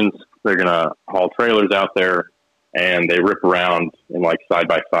sand dunes. They're going to haul trailers out there, and they rip around in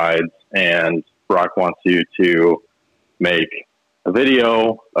side-by-sides. And Brock wants you to make a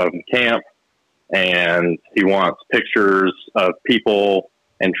video of the camp, and he wants pictures of people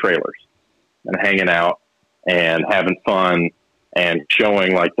and trailers and hanging out and having fun and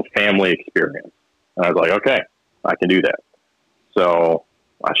showing the family experience. And I was like, okay, I can do that. So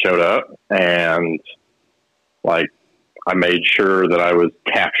I showed up, and I made sure that I was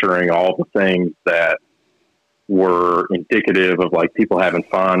capturing all the things that were indicative of people having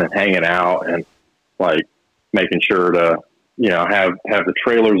fun and hanging out, and making sure to, have the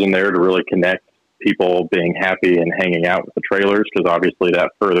trailers in there to really connect people being happy and hanging out with the trailers. 'Cause obviously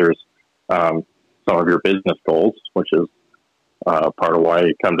that furthers, some of your business goals, which is, part of why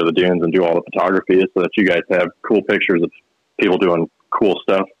you come to the dunes and do all the photography, is so that you guys have cool pictures of people doing cool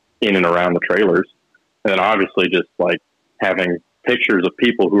stuff in and around the trailers. And then obviously just having pictures of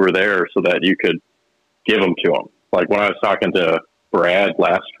people who were there so that you could give them to them. When I was talking to Brad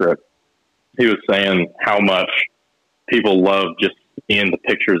last trip, he was saying how much people love just seeing the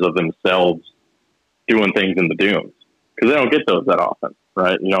pictures of themselves doing things in the dunes, because they don't get those that often,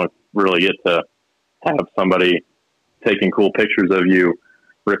 right? You don't really get to have somebody taking cool pictures of you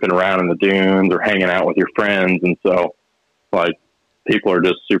ripping around in the dunes or hanging out with your friends. And so people are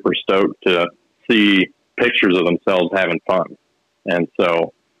just super stoked to see pictures of themselves having fun. And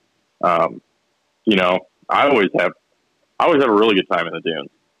so, I always have a really good time in the dunes.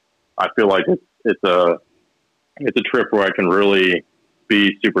 I feel like it's a trip where I can really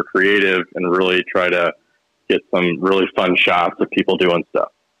be super creative and really try to get some really fun shots of people doing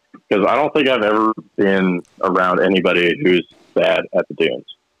stuff. Because I don't think I've ever been around anybody who's sad at the dunes.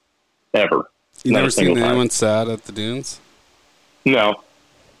 Ever. You never seen anyone sad at the dunes? No.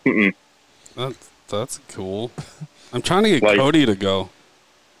 Mm-mm. That's cool. I'm trying to get Cody to go.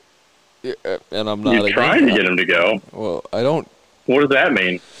 Yeah, and I'm not. You're trying to get him to go. Well, I don't. What does that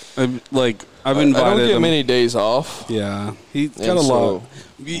mean? I've invited I don't get him. many days off. Yeah, he's got a lot.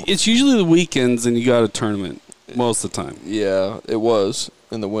 It's usually the weekends, and you got a tournament most of the time. Yeah, it was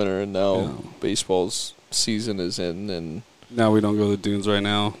in the winter, and now baseball's season is in, and now we don't go to the dunes right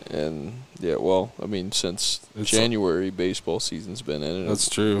now. And since January, baseball season's been in. That's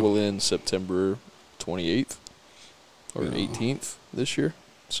true. We'll end September 28th or 18th this year,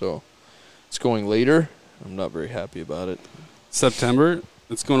 so it's going later. I'm not very happy about it. September?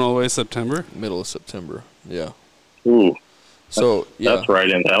 It's going all the way to September? Middle of September, yeah. Ooh. So that's right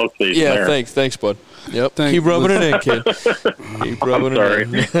in the elk season. Yeah, there. thanks, bud. Yep, keep rubbing it in, kid. Keep rubbing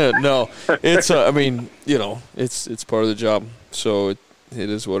it in. No, it's it's part of the job. So it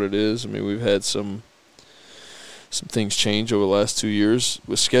is what it is. I mean, we've had some things change over the last 2 years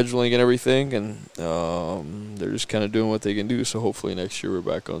with scheduling and everything, and they're just kind of doing what they can do. So hopefully next year we're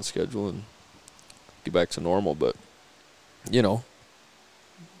back on schedule and get back to normal. But you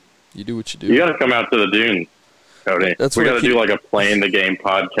do what you do. You got to come out to the dunes, Cody. We got to do a Playing the Game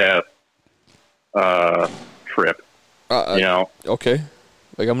podcast trip. Okay.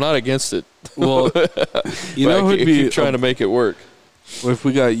 I'm not against it. Well, who'd be trying to make it work. If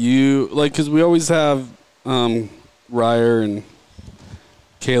we got you, because we always have Ryer and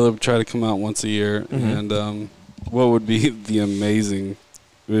Caleb try to come out once a year, and what would be the amazing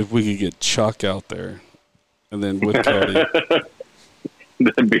if we could get Chuck out there, and then with Cody.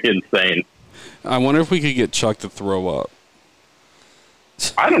 That'd be insane. I wonder if we could get Chuck to throw up.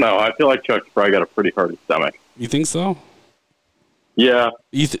 I don't know. I feel like Chuck's probably got a pretty hearty stomach. You think so? Yeah.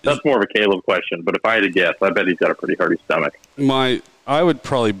 That's more of a Caleb question, but if I had to guess, I bet he's got a pretty hearty stomach. My I would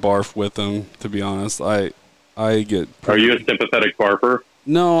probably barf with him, to be honest. I get. Are you a sympathetic barfer?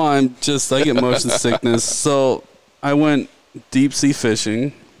 No, I get motion sickness. So I went deep sea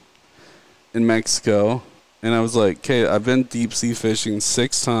fishing in Mexico, and I was like, okay, I've been deep sea fishing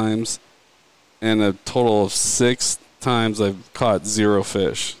 6 times, and a total of 6 times I've caught 0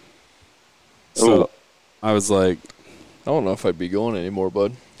 fish. So I was like, I don't know if I'd be going anymore,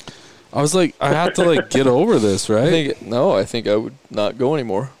 bud. I was like, I have to like get over this, right? I think I would not go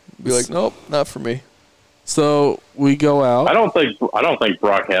anymore. Be like, nope, not for me. So we go out. I don't think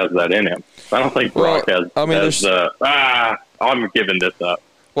Brock has that in him. I don't think Brock has. I mean, I'm giving this up.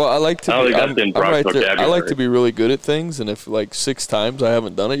 Well, I like to. I'm right there. I like to be really good at things, and if like 6 times I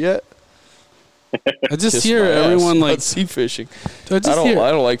haven't done it yet, I just hear everyone like sea fishing. I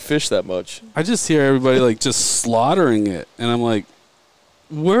don't like fish that much. I just hear everybody like just slaughtering it, and I'm like,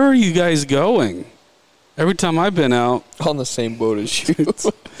 where are you guys going? Every time I've been out on the same boat as you.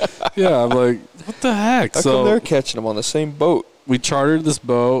 Yeah, I'm like, what the heck? How come they're catching them on the same boat? We chartered this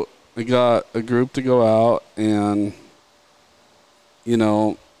boat. We got a group to go out, and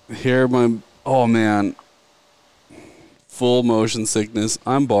oh man, full motion sickness.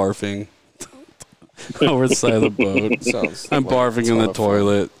 I'm barfing over the side of the boat. I'm barfing in the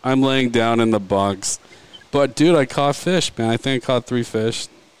toilet. I'm laying down in the bunks. But dude, I caught fish, man. I think I caught 3 fish.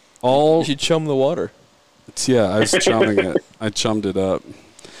 You chum the water. Yeah, I was chumming it. I chummed it up.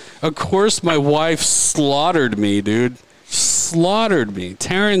 Of course, my wife slaughtered me, dude. Slaughtered me.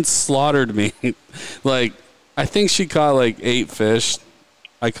 Taryn slaughtered me. Like, I think she caught like 8 fish.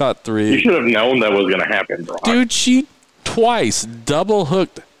 I caught 3. You should have known that was going to happen, bro. Dude, she twice double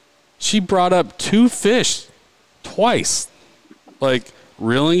hooked. She brought up 2 fish twice. Like,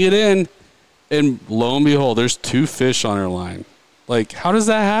 reeling it in, and lo and behold, there's 2 fish on her line. Like, how does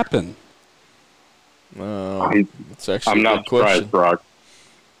that happen? It's actually I'm not surprised, Brock.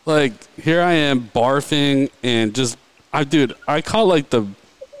 Like, here I am barfing and just, I caught like the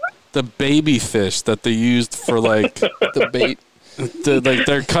baby fish that they used for like the bait.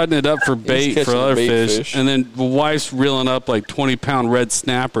 They're cutting it up for bait for other fish, and then the wife's reeling up like 20-pound red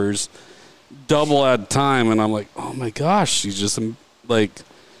snappers, double at a time, and I'm like, oh my gosh, she's just like,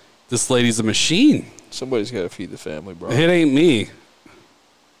 this lady's a machine. Somebody's got to feed the family, bro. It ain't me.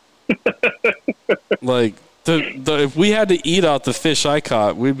 Like, if we had to eat out the fish I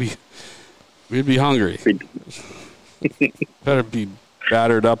caught, we'd be hungry. Better be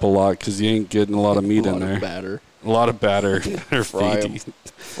battered up a lot because you ain't getting a lot of meat in there. A lot of batter. Fry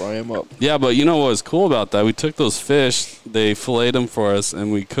them up. Yeah, but you know what was cool about that? We took those fish, they filleted them for us,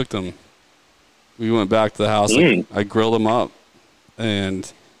 and we cooked them. We went back to the house. I grilled them up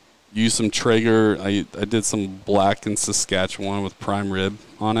and used some Traeger. I did some blackened Saskatchewan with prime rib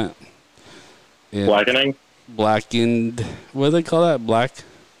on it. And blackened. What do they call that?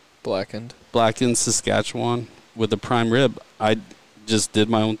 Blackened Saskatchewan with the prime rib. I just did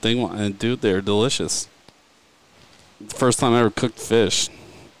my own thing, and dude, they're delicious. The first time I ever cooked fish,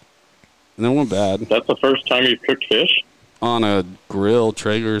 and it went bad. That's the first time you've cooked fish? On a grill,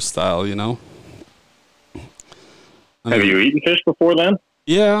 Traeger style, Have you eaten fish before then?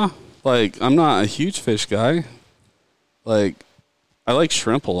 Yeah, like, I'm not a huge fish guy. Like, I like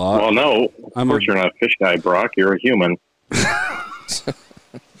shrimp a lot. Well, no, of course you're not a fish guy, Brock. You're a human.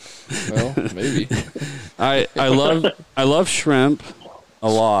 Well, maybe. I love shrimp a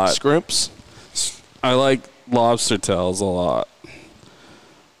lot. Scrimps? I like lobster tails a lot.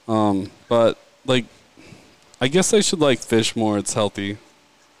 But like, I guess I should like fish more. It's healthy.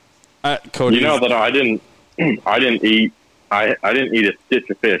 Cody, you know that I didn't eat a stitch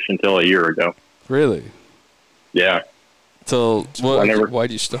of fish until a year ago. Really? Yeah. So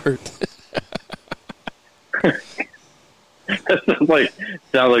why'd you start? That sounds like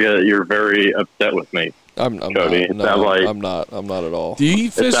you're very upset with me. I'm Cody. Not. No, I'm not at all. Do you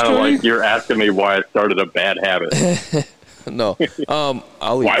eat fish? It sounded like you're asking me why I started a bad habit. No.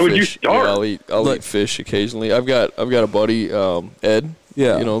 I'll eat why fish. would you start? Yeah, I'll eat fish occasionally. I've got a buddy, Ed.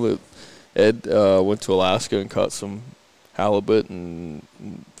 Yeah. Ed went to Alaska and caught some halibut and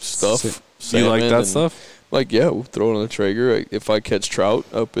stuff. Do you like that stuff? Like, yeah, we'll throw it on the Traeger. If I catch trout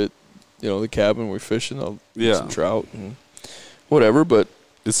up at the cabin we're fishing, I'll eat some trout and whatever. But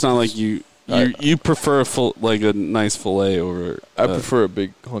it's not like you prefer a nice fillet over. I prefer a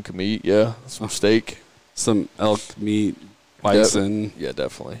big hunk of meat. Yeah, some steak, some elk meat, bison. Yeah,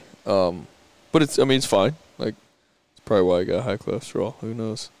 definitely. But it's fine. Like, it's probably why I got high cholesterol. Who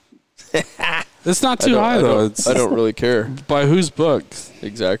knows? It's not too high though. I don't really care. By whose book?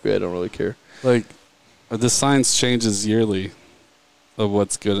 Exactly. I don't really care. Like, the science changes yearly of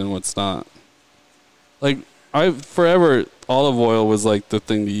what's good and what's not. Like, forever olive oil was like the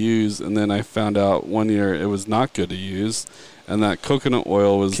thing to use, and then I found out one year it was not good to use, and that coconut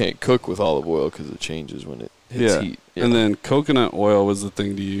oil was You can't cook with olive oil because it changes when it hits heat. Yeah. And then coconut oil was the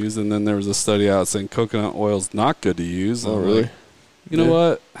thing to use, and then there was a study out saying coconut oil is not good to use. Oh, really? Like, you know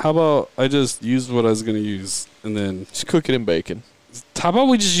what? How about I just used what I was going to use, and then just cook it in bacon. How about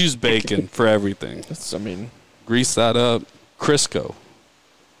we just use bacon for everything? Grease that up. Crisco.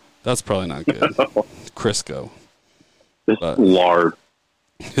 That's probably not good. Crisco. Just lard.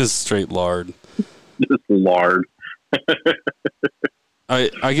 Just straight lard. Just lard. I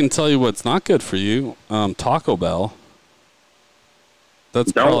can tell you what's not good for you. Taco Bell.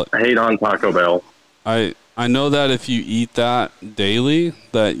 Don't hate on Taco Bell. I know that if you eat that daily,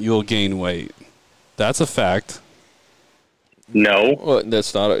 that you'll gain weight. That's a fact. No. Well,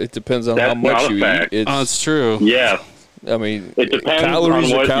 that's not. It depends on how much you eat. It's true. Yeah. I mean, it depends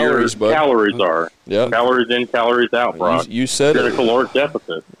calories on what calories, your calories are. Yeah. Calories in, calories out, Brock. You said you're in a caloric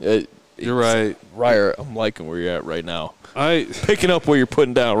deficit. You're right. Ryer, I'm liking where you're at right now. Picking up where you're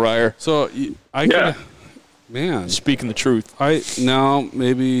putting down, Ryer. So, man. Speaking the truth. Now,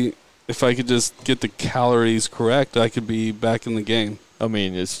 maybe if I could just get the calories correct, I could be back in the game. I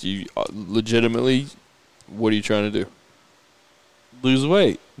mean, it's you legitimately, what are you trying to do? Lose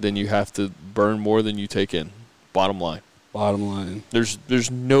weight. Then you have to burn more than you take in. Bottom line. There's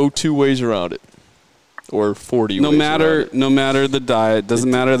no two ways around it. Or 40 ways around it. No matter the diet.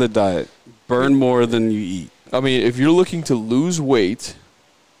 Doesn't matter the diet. Burn more than you eat. I mean, if you're looking to lose weight,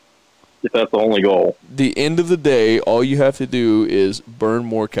 if that's the only goal, the end of the day, all you have to do is burn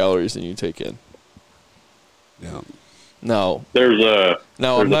more calories than you take in. Yeah. Now,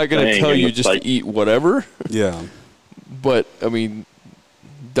 I'm not going to tell you just to eat whatever. Yeah. But, I mean,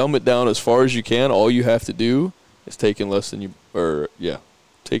 dumb it down as far as you can. All you have to do is take in less than you burn. Yeah.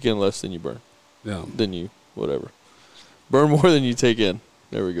 Than you, whatever. Burn more than you take in.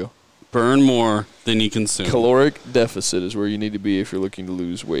 There we go. Burn more than you consume. Caloric deficit is where you need to be if you're looking to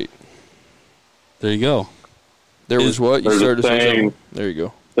lose weight. There you go. There you started saying. There you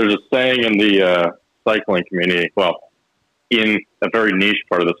go. There's a saying in the cycling community, well, in a very niche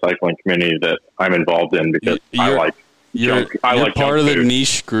part of the cycling community that I'm involved in because you're part of the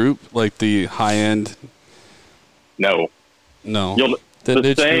niche group, like the high end. No. The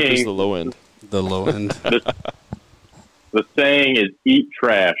niche group is the low end. The low end. The saying is eat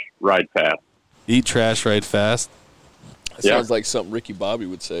trash, ride fast. Eat trash, ride fast. That sounds like something Ricky Bobby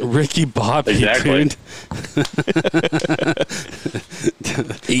would say. Ricky Bobby, exactly.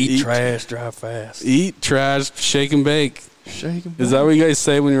 Dude. Eat trash, drive fast. Eat trash, shake and bake. Is that what you guys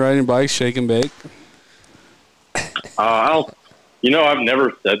say when you're riding your bike, shake and bake? I've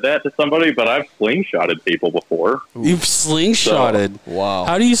never said that to somebody, but I've slingshotted people before. You've slingshotted? So, wow.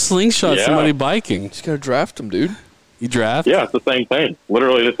 How do you slingshot somebody biking? Just got to draft them, dude. You draft? Yeah, it's the same thing.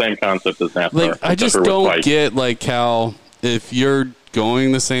 Literally the same concept as NASCAR. Like, I just don't get, like, how if you're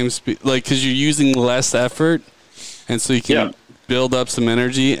going the same speed, like, because you're using less effort, and so you can build up some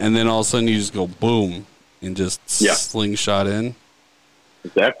energy, and then all of a sudden you just go boom and just slingshot in.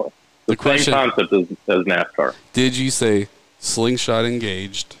 Exactly. The same concept as NASCAR. Did you say slingshot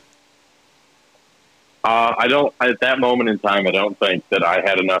engaged? At that moment in time, I don't think that I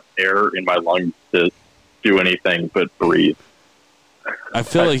had enough air in my lungs to do anything but breathe. I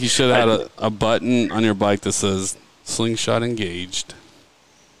feel like you should have had a button on your bike that says slingshot engaged.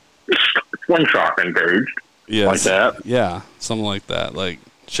 Slingshot engaged. Yes. Like that? Yeah, something like that. Like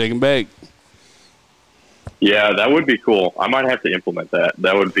shake and bake. Yeah, that would be cool. I might have to implement that.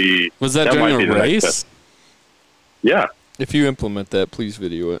 That would be... Was that during a race? Yeah. If you implement that, please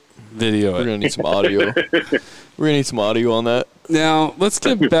video it. We're going to need some audio. We're going to need some audio on that. Now, let's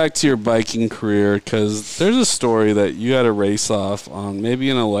get back to your biking career, because there's a story that you had to race off on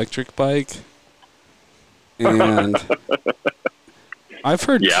maybe an electric bike. And I've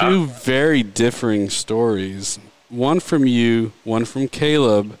heard two very differing stories. One from you, one from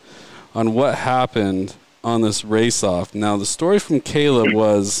Caleb, on what happened on this race off. Now, the story from Caleb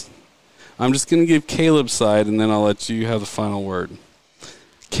was... I'm just going to give Caleb's side, and then I'll let you have the final word.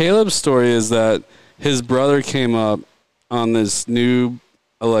 Caleb's story is that his brother came up on this new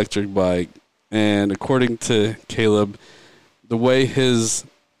electric bike, and according to Caleb, the way his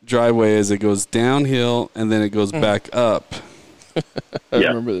driveway is, it goes downhill, and then it goes back up. I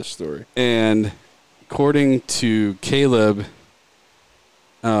remember this story. And according to Caleb,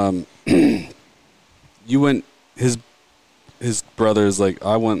 you went... His brother's like,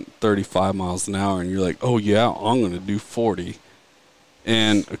 I went 35 miles an hour, and you're like, oh, yeah, I'm going to do 40.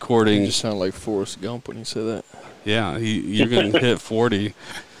 And according... You just sound like Forrest Gump when you say that. Yeah, you're going to hit 40.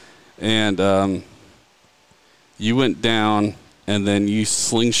 And You went down, and then you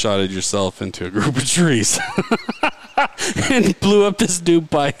slingshotted yourself into a group of trees and blew up this new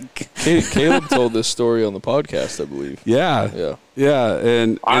bike. Caleb told this story on the podcast, I believe. Yeah.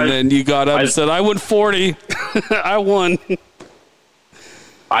 And then you got up and said, I won 40. I won.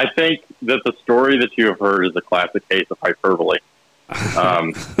 I think that the story that you have heard is a classic case of hyperbole.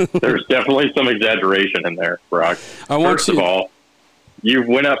 There's definitely some exaggeration in there, Brock. First of all, you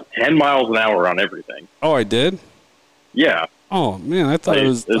went up 10 miles an hour on everything. Oh, I did? Yeah. Oh, man, I thought it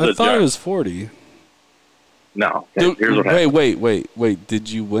was 40. No. Here's what happened. Wait. Did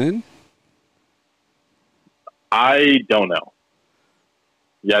you win? I don't know.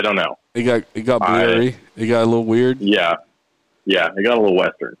 Yeah, I don't know. It got blurry. It got a little weird. Yeah. Yeah, it got a little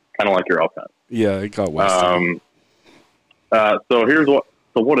Western, kind of like your Elkhart. Yeah, it got Western. So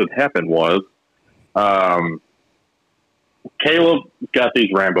what had happened was, Caleb got these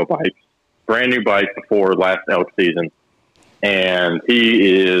Rambo bikes, brand new bike before last elk season, and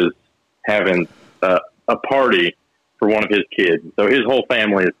he is having a party for one of his kids. So his whole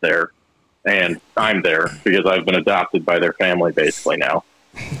family is there, and I'm there because I've been adopted by their family basically now.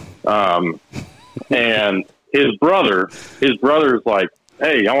 And his brother's like,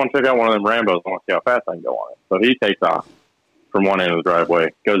 hey, I want to check out one of them Rambos. I want to see how fast I can go on it. So he takes off from one end of the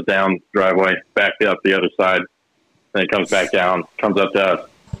driveway, goes down the driveway, back up the other side, then he comes back down, comes up to us.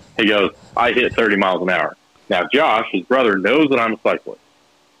 He goes, I hit 30 miles an hour. Now, Josh, his brother, knows that I'm a cyclist,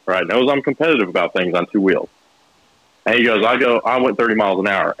 right? Knows I'm competitive about things on two wheels. And he goes, I went 30 miles an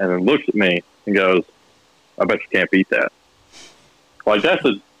hour, and then looks at me and goes, I bet you can't beat that. Like, that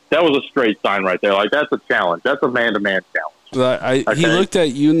was a straight sign right there. Like, that's a challenge. That's a man-to-man challenge. He looked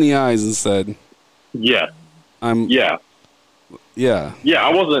at you in the eyes and said, yes. Yeah. Yeah,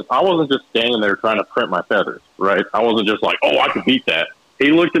 I wasn't just standing there trying to print my feathers, right? I wasn't just like, oh, I could beat that.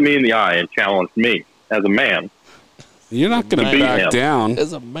 He looked at me in the eye and challenged me as a man. You're not going to back down.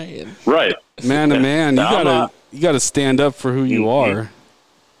 As a man. Right. Man to man, you got to stand up for who you are.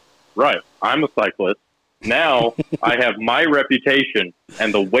 Right. I'm a cyclist. Now I have my reputation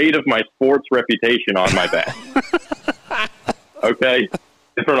and the weight of my sports reputation on my back. Okay?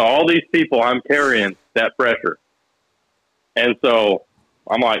 In front of all these people, I'm carrying that pressure. And so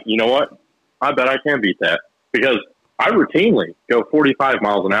I'm like, you know what? I bet I can beat that because I routinely go 45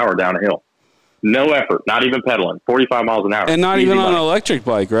 miles an hour down a hill. No effort, not even pedaling, 45 miles an hour. And not even on an electric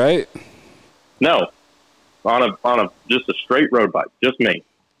bike, right? No. On a just a straight road bike, just me.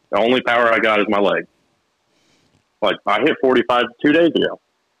 The only power I got is my leg. Like, I hit 45 2 days ago.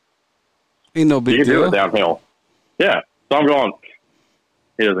 Ain't no big deal. You can do it downhill. Yeah. So I'm going,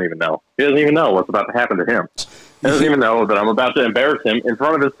 he doesn't even know. He doesn't even know what's about to happen to him. He doesn't even know that I'm about to embarrass him in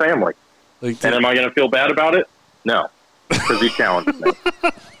front of his family. And am I going to feel bad about it? No. Because he challenged me.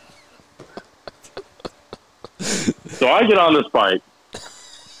 So I get on this bike,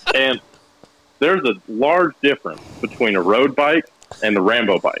 and there's a large difference between a road bike and the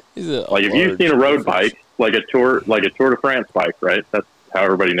Rambo bike. Like, if you've seen a road bike, like a Tour de France bike, right? That's how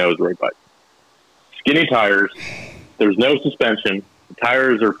everybody knows road bike. Skinny tires. There's no suspension. The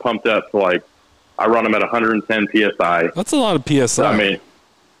tires are pumped up to, like, I run them at 110 PSI. That's a lot of PSI. I mean,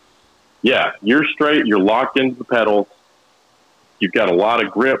 yeah, you're straight. You're locked into the pedals. You've got a lot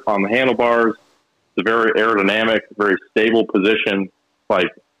of grip on the handlebars. It's a very aerodynamic, very stable position. Like,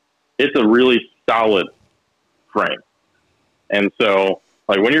 it's a really solid frame. And so,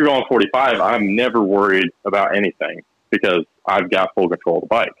 like, when you're going 45, I'm never worried about anything because I've got full control of the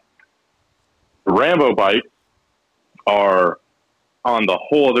bike. The Rambo bikes are on the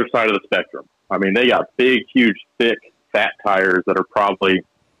whole other side of the spectrum. I mean, they got big, huge, thick, fat tires that are probably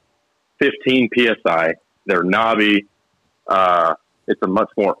 15 PSI. They're knobby. It's a much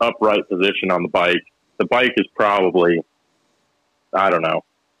more upright position on the bike. The bike is probably, I don't know,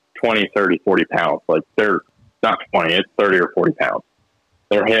 20, 30, 40 pounds. Like, they're not 20, it's 30 or 40 pounds.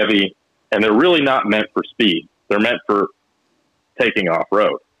 They're heavy, and they're really not meant for speed. They're meant for taking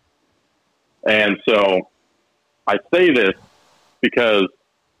off-road. And so I say this because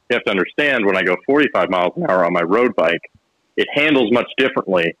you have to understand when I go 45 miles an hour on my road bike, it handles much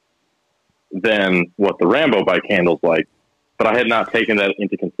differently than what the Rambo bike handles like. But I had not taken that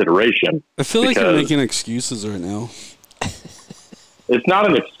into consideration. I feel like you're making excuses right now. It's not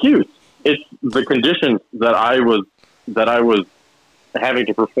an excuse. It's the conditions that I was having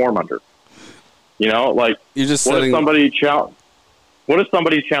to perform under. You know, like, you're just what if somebody challenged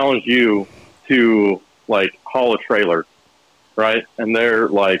you to, like, haul a trailer, right? And they're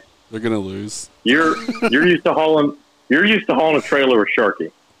like, they're gonna lose. You're used to hauling a trailer with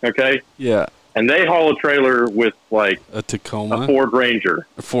Sharky, okay? Yeah. And they haul a trailer with, like, a Tacoma, a Ford Ranger,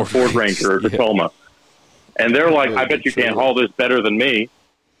 or Tacoma. And they're like, I bet you can't haul this better than me.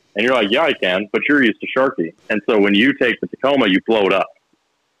 And you're like, yeah, I can, but you're used to Sharky. And so when you take the Tacoma, you blow it up.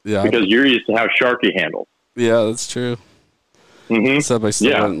 Yeah. Because you're used to how Sharky handles. Yeah, that's true. Mm-hmm. Except I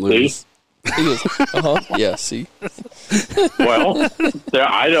still wouldn't lose. He goes, yeah, see? Well,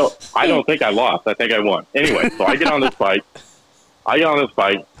 I don't think I lost. I think I won. Anyway, so I get on this bike.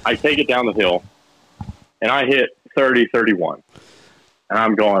 I take it down the hill, and I hit 30, 31. And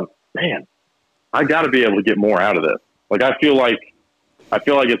I'm going, man, I got to be able to get more out of this. Like, I feel like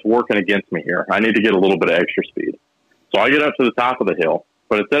it's working against me here. I need to get a little bit of extra speed. So I get up to the top of the hill,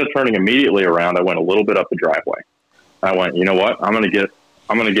 but instead of turning immediately around, I went a little bit up the driveway. I went, you know what? I'm going to get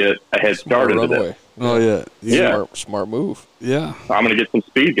a head start into this. Oh, yeah. Yeah. Smart move. Yeah. I'm going to get some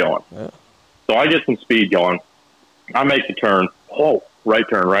speed going. Yeah. So I get some speed going. I make the turn. Oh, right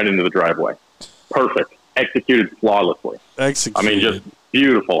turn right into the driveway. Perfect. Executed flawlessly. Executed. I mean, just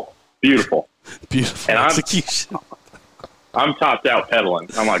beautiful. Beautiful. Beautiful and execution. I'm topped out pedaling.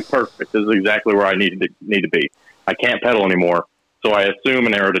 I'm like, perfect. This is exactly where I need to be. I can't pedal anymore, so I assume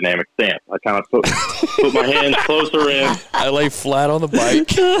an aerodynamic stance. I kind of put my hands closer in. I lay flat on the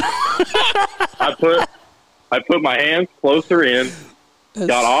bike. I put my hands closer in,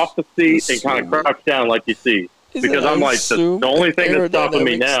 got off the seat, and kind of crouched down like you see. Because I'm like, the only thing that's stopping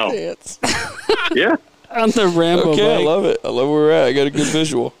me now. Yeah. On the Rambo okay, bike. I love it. I love where we're at. I got a good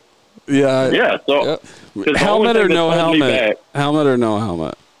visual. Yeah. Yeah. So, yep. Helmet or no helmet? Helmet or no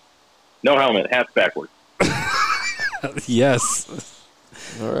helmet? No helmet. Hat's backwards. Yes.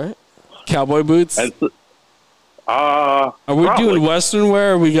 All right. Cowboy boots? Are we doing Western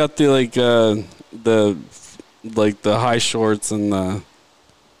wear? Or we got the the high shorts and the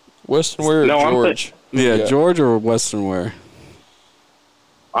Western wear. No, George. Yeah, George or Western wear.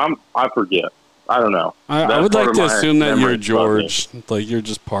 I forget. I don't know. I would like to assume that you're George. Like you're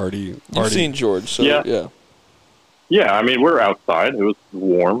just party. You've seen George, so yeah. Yeah, I mean, we're outside. It was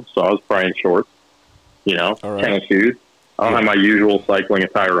warm, so I was probably in shorts, tennis shoes. I don't have my usual cycling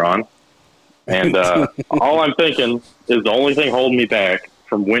attire on. And all I'm thinking is the only thing holding me back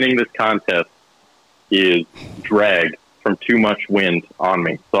from winning this contest is drag from too much wind on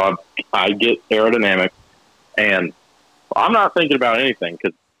me. So I get aerodynamic, and I'm not thinking about anything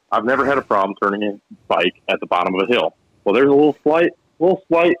because I've never had a problem turning a bike at the bottom of a hill. Well, there's a little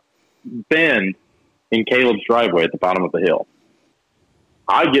slight bend in Caleb's driveway at the bottom of the hill.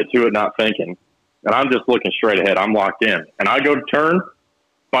 I get to it not thinking, and I'm just looking straight ahead. I'm locked in. And I go to turn,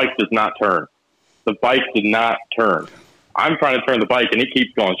 bike does not turn. The bike did not turn. I'm trying to turn the bike, and it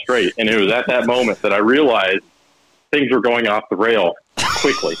keeps going straight. And it was at that moment that I realized things were going off the rail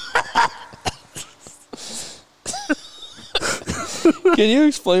quickly. Can you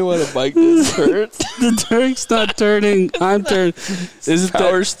explain why the bike didn't turn? The turk's not turning. I'm turning. Is it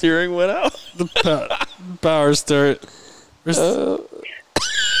power steering went out? The power steering.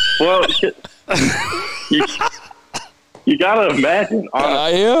 Well, you gotta imagine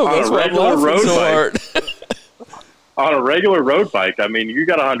on a regular road bike. On a regular road bike, I mean, you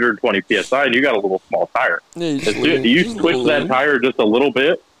got 120 psi and you got a little small tire. Yeah, you twist that tire just a little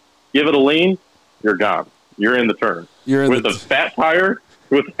bit, give it a lean, you're gone. You're in the turn. With the fat tire,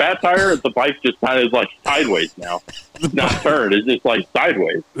 the bike just kind of is like sideways now. It's not turned. It's just like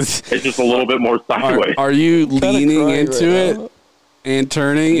sideways. It's just a little bit more sideways. Are you leaning into it and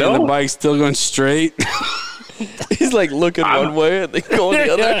turning, and the bike's still going straight? He's like looking one way and then going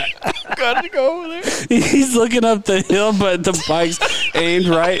the other. Got to go over there. He's looking up the hill, but the bike's aimed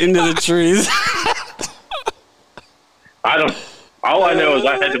right into the trees. All I know is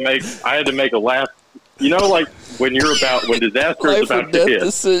I had to make a last. Like when disaster is about to hit.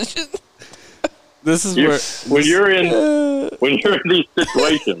 Decision. This is when you're in these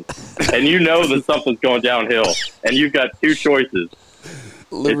situations and you know that something's going downhill and you've got two choices.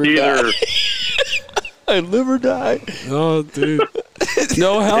 I live or die. Oh, dude.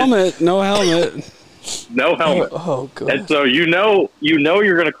 No helmet. Oh, God. And so you know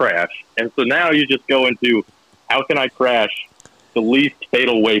you're going to crash. And so now you just go into, how can I crash the least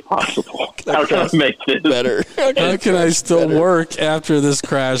fatal way possible? How can I make this better? How can I still work after this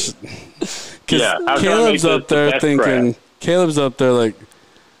crash? Because Caleb's up there thinking, Caleb's up there like,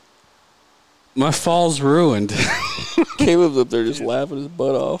 my fall's ruined. Caleb's up there just laughing his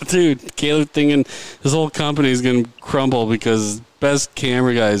butt off. Dude, Caleb thinking his whole company is going to crumble because his best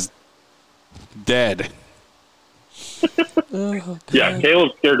camera guy's dead. Oh, yeah,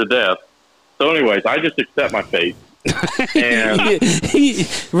 Caleb's scared to death. So anyways, I just accept my fate. And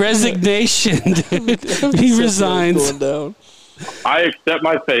resignation. He resigns. Going down. I accept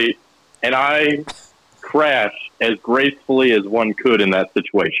my fate, and I crash as gracefully as one could in that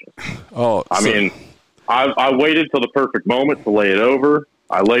situation. Oh, I mean, I waited till the perfect moment to lay it over.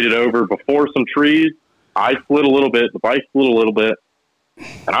 I laid it over before some trees. I slid a little bit. The bike slid a little bit.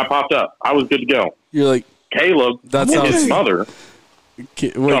 And I popped up. I was good to go. You're like, Caleb That's and how his it's- mother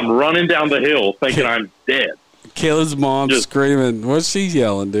come running down the hill thinking I'm dead. Caleb's mom Just- screaming. What's she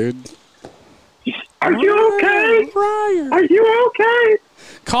yelling, dude? Are you okay? Are you okay?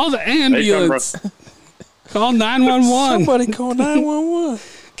 Call the ambulance. Call 911. Somebody call 911.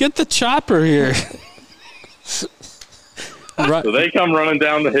 Get the chopper here. Right. So they come running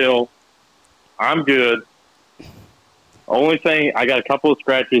down the hill. I'm good. Only thing, I got a couple of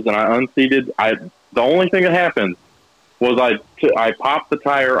scratches and I unseated. The only thing that happened was I popped the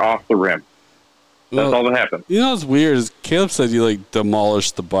tire off the rim. That's all that happened. You know what's weird is Caleb said you like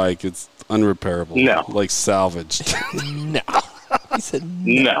demolished the bike. It's unrepairable. No. Like salvaged. No. He said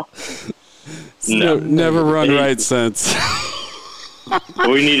No. Never run right since.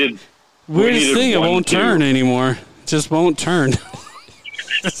 We needed. Weirdest thing, it one, won't two. turn anymore. Just won't turn.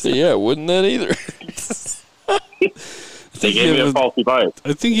 So, yeah, wouldn't that either? They gave me a faulty bike.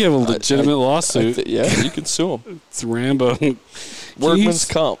 I think you have a legitimate lawsuit. Yeah, you can sue him. It's Rambo. Workman's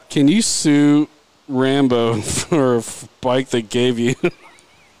comp. Can you sue Rambo for a bike they gave you?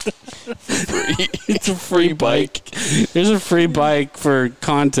 It's a free bike. Here's a free bike for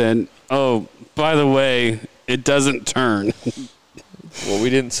content. Oh, by the way, it doesn't turn. Well, we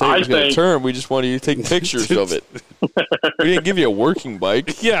didn't say it was going to turn. We just wanted you to take pictures of it. We didn't give you a working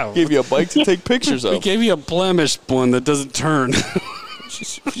bike. Yeah. We gave you a bike to take pictures We of. gave you a blemished one that doesn't turn.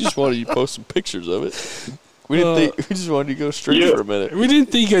 We just wanted you to post some pictures of it. We didn't think. We just wanted you to go straight for a minute. We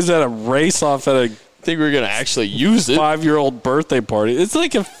didn't think you guys had a race off at a Think we were going to actually use it. 5-year-old birthday party. It's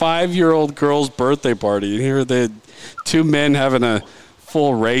like a 5-year-old girl's birthday party. And here they had two men having a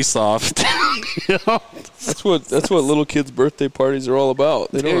full race off. You know? That's what little kids' birthday parties are all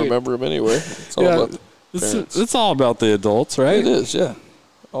about. They don't Dude. remember them anyway. It's all Yeah, about the parents. it's all about the adults, right? It is, yeah.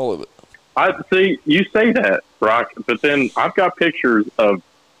 All of it. I see. You say that, Brock, but then I've got pictures of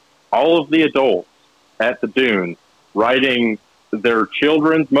all of the adults at the dune riding their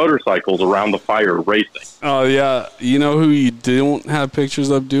children's motorcycles around the fire racing. Oh, yeah. You know who you don't have pictures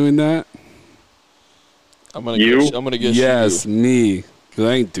of doing that? I'm gonna You? guess Yes, you. me. 'Cause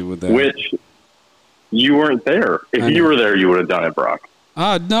I ain't doing that. Which you weren't there. If I you know. were there, you would have done it, Brock.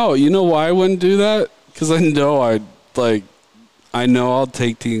 No. You know why I wouldn't do that? Because I know I know I'll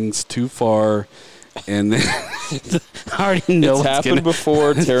take things too far. And then I already know It's happened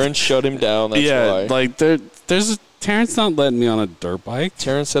before. Terrence shut him down. That's yeah, why. like there's Terrence not letting me on a dirt bike.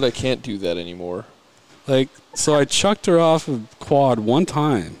 Terrence said I can't do that anymore. Like, so I chucked her off a quad one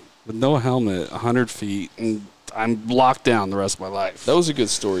time with no helmet, 100 feet, and I'm locked down the rest of my life. That was a good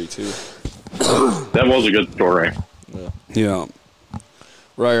story too. That was a good story. Yeah.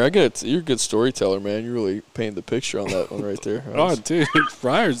 Ryer, you're a good storyteller, man. You really painted the picture on that one right there. Oh, dude,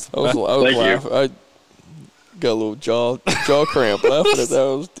 Briar's. I was Thank you. laughing. I got a little jaw cramp laughing at that.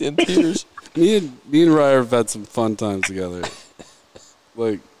 I was in tears. Me and Ryer have had some fun times together.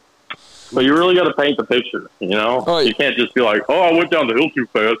 Like, But you really got to paint the picture, you know? Oh, yeah. You can't just be like, oh, I went down the hill too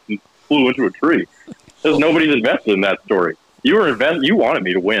fast and flew into a tree. Because nobody's invested in that story. You wanted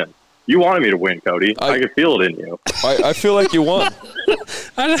me to win. You wanted me to win, Cody. I could feel it in you. I feel like you won.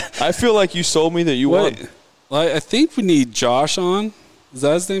 I feel like you sold me that you won. I think we need Josh on. Is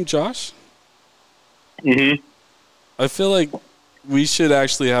that his name, Josh? Mm-hmm. I feel like we should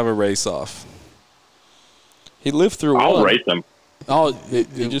actually have a race off. He lived through I'll one. race them. Oh, He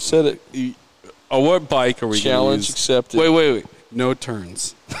just said it. what bike are we going Challenge to use? accepted. Wait. No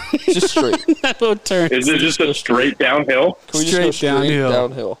turns. Just straight. No turns. Is it just a straight downhill? Can we just go Straight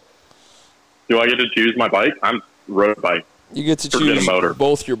downhill. Do I get to choose my bike? I'm road bike. You get to Forget a choose motor.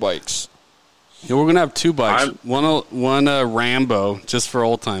 both your bikes. Yeah, we're gonna have two bikes. I'm- One Rambo, just for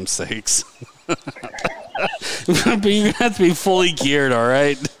old time's sakes. But you're gonna have to be fully geared, all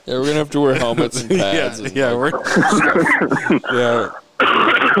right? Yeah, we're gonna have to wear helmets and pads. Yeah, yeah.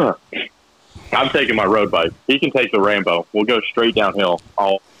 I'm taking my road bike. He can take the Rambo. We'll go straight downhill.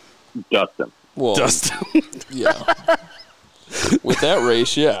 I'll dust him. Well, Dust. yeah. With that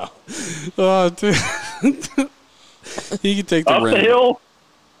race, yeah. Oh, dude. He can take the Up the Rambo. hill.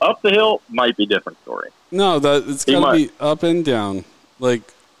 Up the hill might be a different story. No, it's He gotta might. be up and down. Like,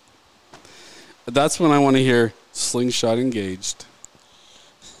 that's when I want to hear slingshot engaged.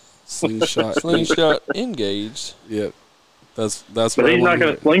 Slingshot. Slingshot engaged. Yep. That's But what I he's wanna not going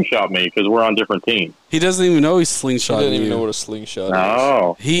hear. to slingshot me because we're on different teams. He doesn't even know he's He slingshotting didn't even you. know what a slingshot is.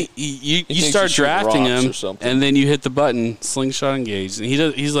 Oh. You thinks start you shoot drafting rocks him, or something. and then you hit the button, slingshot engaged, and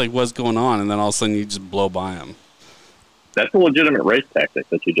he's like, "What's going on?" And then all of a sudden, you just blow by him. That's a legitimate race tactic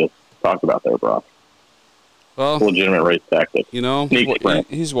that you just talked about there, Brock. Well, legitimate race tactic. you know, Sneak sprint.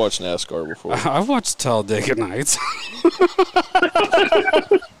 He's watched NASCAR before. I've watched Talladega Nights.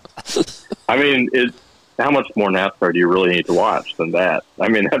 I mean, how much more NASCAR do you really need to watch than that? I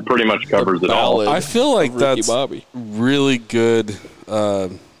mean, that pretty much covers it all. Ballad I feel like of Ricky that's Bobby. really good,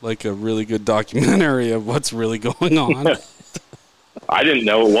 like a really good documentary of what's really going on. I didn't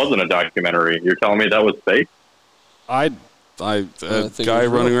know it wasn't a documentary. You're telling me that was fake? A think it guy was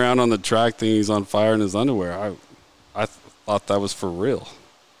running real. around on the track thinking he's on fire in his underwear. I thought that was for real.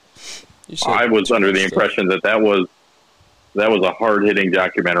 You said I was too under much the stuff. impression that was a hard-hitting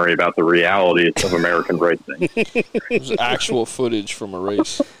documentary about the realities of American racing. It was actual footage from a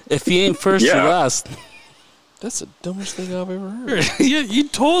race. If he ain't first, Yeah. you last. That's the dumbest thing I've ever heard. you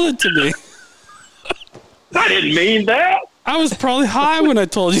told it to me. I didn't mean that. I was probably high when I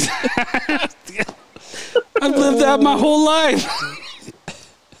told you that. I've lived that my whole life.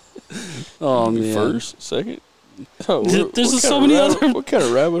 Oh, man. First, second. Oh, There's what so kind of many rabbit- other- What kind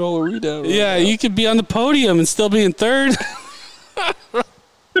of rabbit hole are we down? right Yeah, now? you could be on the podium and still be in third.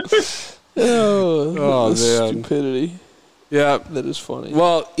 Oh, man. stupidity. Yeah. That is funny.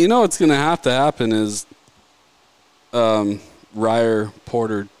 Well, you know what's going to happen is Ryer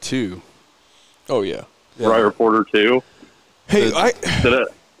Porter 2. Oh yeah. Ryder Porter too. Hey, Did it,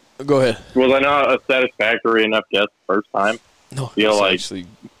 go ahead. was I not a satisfactory enough guest the first time? No, You know, it's like, actually,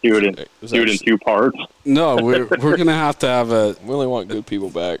 Do it in it was do it in actually- 2 parts. No, we're going to have a we only want good people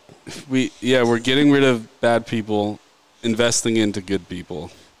back. we're getting rid of bad people, investing into good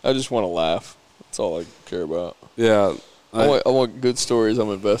people. I just want to laugh. That's all I care about. Yeah. I want good stories I'm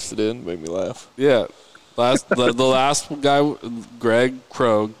invested in. Make me laugh. Yeah. The last guy, Greg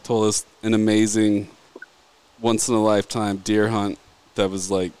Krogh, told us an amazing, once-in-a-lifetime deer hunt that was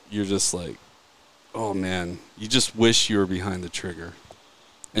like, you're just like, oh, man, you just wish you were behind the trigger.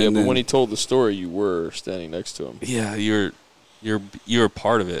 Yeah, And but then- when he told the story, you were standing next to him. Yeah, you're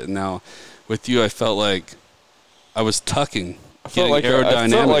part of it. And now with you, I felt like I was tucking. I felt like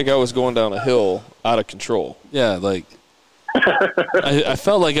I was going down a hill out of control. Yeah, like I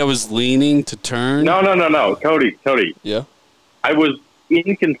felt like I was leaning to turn. No, Cody. Yeah, I was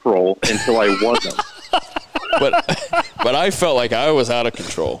in control until I wasn't. but I felt like I was out of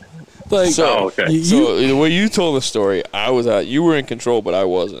control. Like Oh, okay. So the way you told the story, I was out. You were in control, but I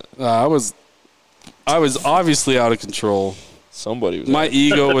wasn't. I was obviously out of control. Somebody was. My out.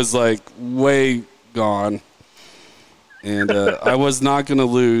 ego was like way gone, and I was not going to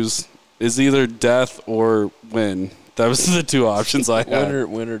lose. Is either death or win. That was the 2 options I had.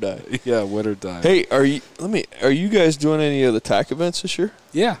 Win or die. Yeah, win or die. Hey, are you guys doing any of the TAC events this year?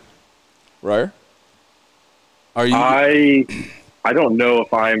 Yeah. Ryer? Are you? I don't know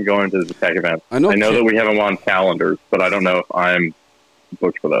if I'm going to the tech event. I know that we have them on calendars, but I don't know if I'm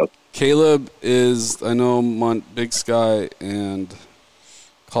booked for those. Caleb is. I know Big Sky and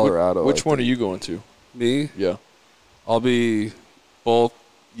Colorado. Which one are you going to? Me? Yeah. I'll be both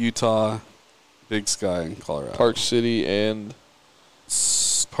Utah, Big Sky, and Colorado. Park City and.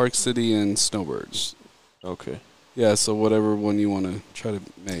 Park City and Snowbirds. Okay. Yeah, so whatever one you want to try to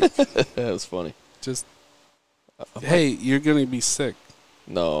make. That's funny. Just, hey, you're going to be sick,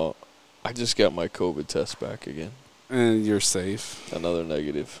 No, I just got my COVID test back again. and you're safe. Another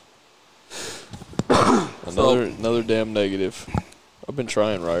negative. Another damn negative. I've been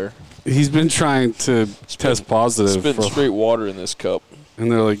trying, Ryer. He's been trying to test positive, Spitting straight water in this cup.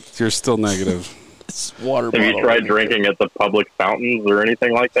 and they're like, you're still negative. It's water Have bottle. you tried drinking at the public fountains or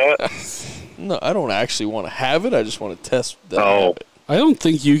anything like that? No, I don't actually want to have it. I just want to test that. Oh. habit. I don't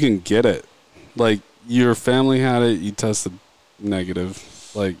think you can get it. Like, your family had it, you tested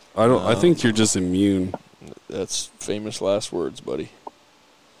negative. Like, I think you're just immune. That's famous last words, buddy.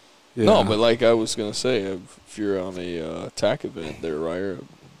 Yeah. No, but like I was gonna say, if you're on a TAC event there, Ryer,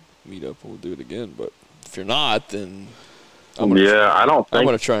 meet up, we'll do it again. But if you're not, then I'm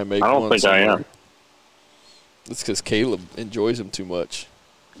gonna try and make. I don't one think I am. somewhere. It's because Caleb enjoys them too much.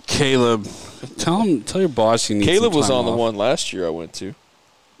 Caleb, tell your boss you need Caleb some was time on the off. one last year I went to.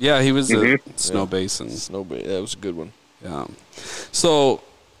 Yeah, he was Mhm. at Snow Basin. That was a good one. Yeah. So,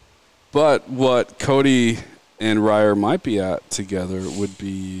 but what Cody and Ryer might be at together would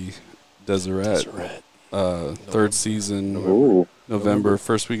be Deseret. Third season, Ooh. November,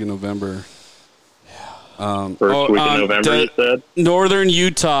 first week in November. First week in November, you said? Northern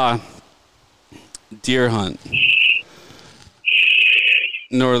Utah deer hunt.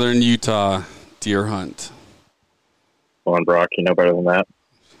 Northern Utah deer hunt. Come on, Brock. You know better than that.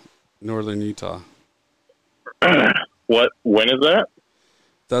 Northern Utah. When is that?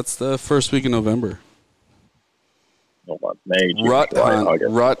 That's the first week in November. Oh, May, June, Rut July, hunt.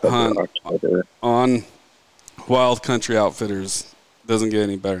 August, Rut September, hunt October. on Wild Country Outfitters doesn't get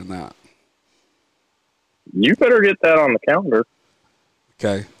any better than that. You better get that on the calendar.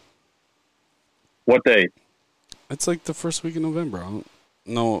 Okay. What day? It's like the first week in November. I don't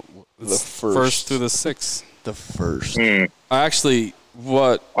know. It's The first. first through the 6th. The first. I actually,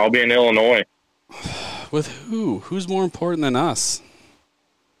 what? I'll be in Illinois. With who? Who's more important than us?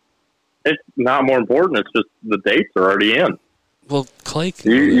 It's not more important. It's just the dates are already in. Well, Clay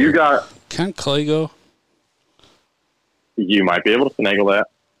can You got. Can't Clay go? You might be able to finagle that.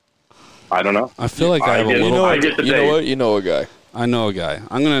 I don't know. I feel like I have a get- little. I get the You date. know what? You know a guy. I know a guy.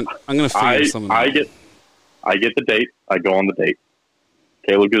 I'm gonna figure something I out. get the date. I go on the date.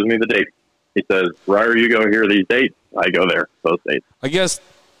 Caleb gives me the date. He says, "Ryder, you go here. These dates." I go there. Those dates. I guess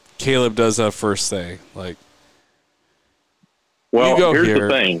Caleb does have first say. Like, Well, you go here's here.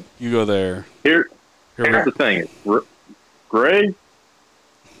 the thing. You go there. Here's the thing. Greg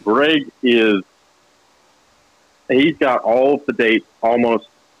is. He's got all of the dates almost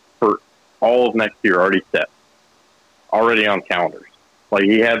for all of next year already set, already on calendars. Like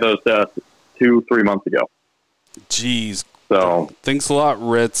he had those 2-3 months ago. Jeez. So Thanks a lot,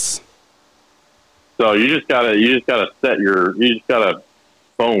 Ritz. So you just gotta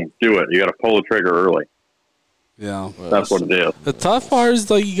boom, do it. You gotta pull the trigger early. Yeah. That's what it is. The tough part is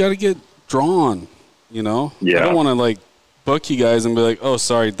like you got to get drawn. You know. Yeah. I don't want to like book you guys and be like, oh,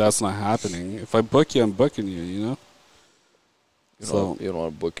 sorry, that's not happening. If I book you, I'm booking you. You know. You don't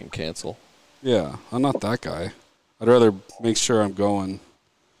want to book and cancel. Yeah, I'm not that guy. I'd rather make sure I'm going.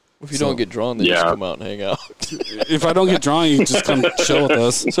 If you don't get drawn, then just come out and hang out. If I don't get drawn, you just come chill with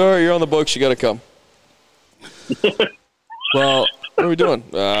us. Sorry, you're on the books. You got to come. Well, what are we doing?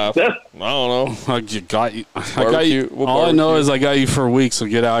 I don't know. I got you. Barbecue. We'll All I know barbecue. is I got you for a week, so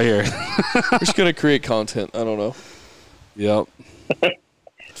get out here. We're just gonna create content. I don't know. Yep.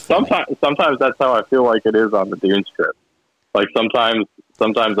 Sometimes that's how I feel like it is on the Dunes trip. Like sometimes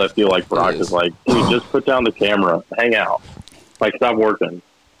I feel like Brock is like, dude, just put down the camera, hang out, like stop working,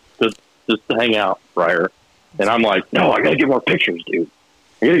 just hang out, Ryder. And I'm like, no, I gotta get more pictures, dude.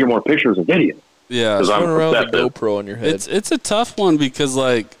 I gotta get more pictures and videos. Yeah. Because I'm Run around with a obsessive. GoPro on your head. It's a tough one because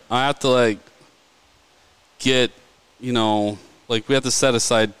like I have to like get, you know, like we have to set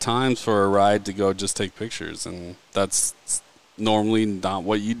aside times for a ride to go just take pictures, and that's normally not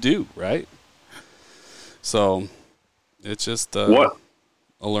what you do, right? So it's just What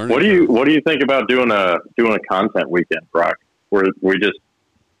a learning. What do you think about doing a content weekend, Brock? Where we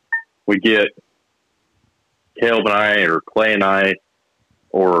get Caleb and I, or Clay and I,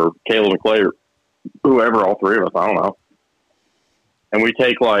 or Caleb and Clay, or whoever, all three of us, I don't know. And we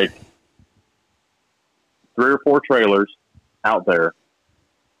take like 3 or 4 trailers out there,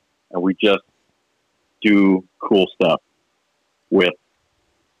 and we just do cool stuff with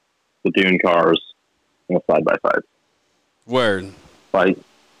the dune cars and the side by sides. Where Like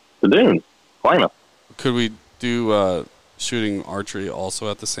the dunes, Klamath. could we do shooting archery also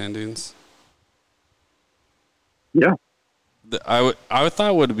at the sand dunes? Yeah. I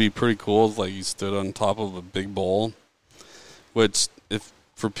thought it would be pretty cool if like you stood on top of a big bowl, which if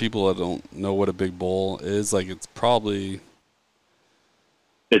for people that don't know what a big bowl is, like it's a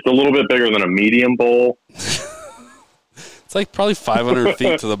little bit bigger than a medium bowl. it's like probably 500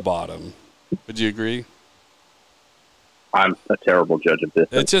 feet to the bottom. Would you agree? I'm a terrible judge of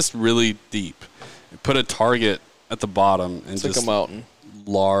distance. It's just really deep. You put a target at the bottom and It's just like a mountain.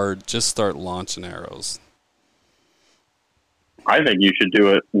 just start launching arrows. I think you should do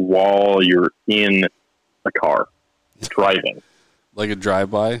it while you're in a car driving. Like a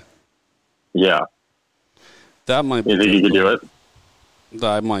drive-by? Yeah. That might be You think you could do it?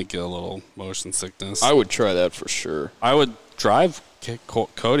 I might get a little motion sickness. I would try that for sure. I would drive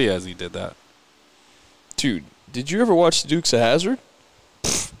Cody as he did that. Dude, did you ever watch the Dukes of Hazzard?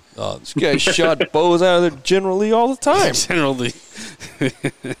 This guy shot bows out of there generally all the time. Generally.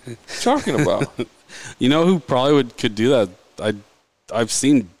 Talking about. You know who probably could do that? I've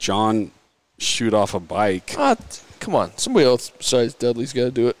seen John shoot off a bike. Come on. Somebody else besides Dudley's got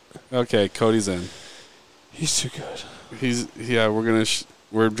to do it. Okay, Cody's in. He's too good.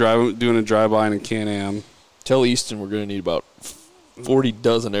 We're doing a drive-by in a Can-Am. Tell Easton we're going to need about 40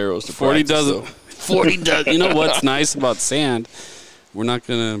 dozen arrows to 40 practice, dozen. though. 40 dozen. You know what's nice about sand? We're not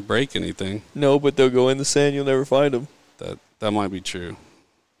going to break anything. No, but they'll go in the sand. You'll never find them. That might be true.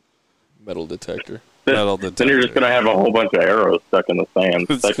 Metal detector. Then you're just going to have a whole bunch of arrows stuck in the sand.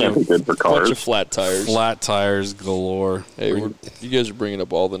 That can't be good for Bunch cars. of flat tires. Flat tires galore. Hey, you guys are bringing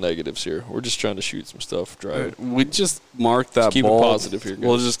up all the negatives here. We're just trying to shoot some stuff, drive. We just marked that keep it bowl. positive here, guys.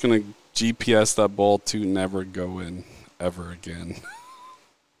 We're just going to GPS that bowl to never go in ever again.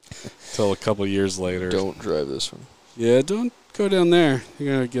 Till a couple years later. Don't drive this one. Yeah, don't go down there.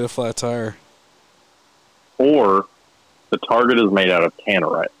 You're going to get a flat tire. Or the target is made out of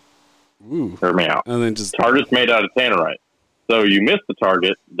tannerite. Ooh. Hear me out. And then just Target's made out of tannerite. So you miss the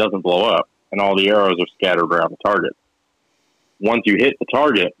target, it doesn't blow up, and all the arrows are scattered around the target. Once you hit the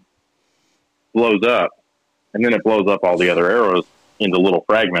target, it blows up, and then it blows up all the other arrows into little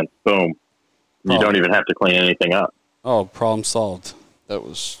fragments. Boom. You don't even have to clean anything up. Oh, problem solved. That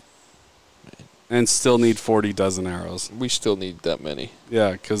was. And still need 40 dozen arrows. We still need that many.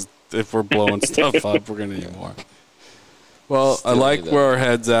 Yeah, because if we're blowing stuff up, we're going to need more. Well, Still I like need where that. our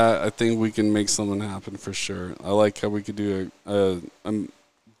head's at. I think we can make something happen for sure. I like how we could do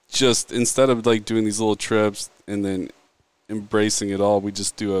just instead of like doing these little trips and then embracing it all, we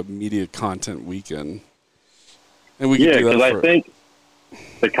just do a media content weekend. And we can Yeah, do that because I think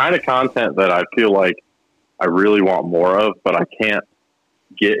the kind of content that I feel like I really want more of, but I can't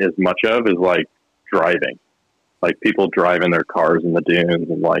get as much of, is like driving. Like people driving their cars in the dunes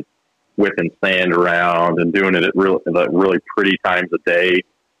and like whipping sand around and doing it at really pretty times of day,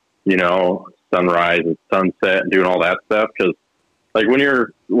 you know, sunrise and sunset and doing all that stuff. Because like when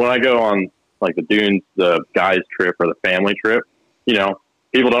I go on like the dunes, the guys trip or the family trip, you know,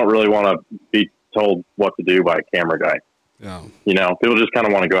 people don't really want to be told what to do by a camera guy. Yeah. You know, people just kind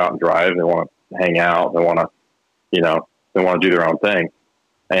of want to go out and drive. They want to hang out. They want to, you know, they want to do their own thing.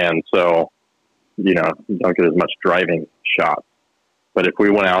 And so, you know, you don't get as much driving shots. But if we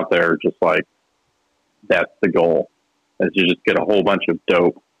went out there, just like that's the goal, is to just get a whole bunch of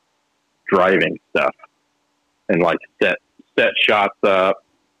dope driving stuff and like set shots up,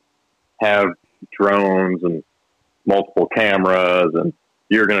 have drones and multiple cameras, and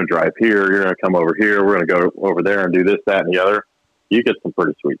you're going to drive here, you're going to come over here, we're going to go over there and do this, that, and the other. You get some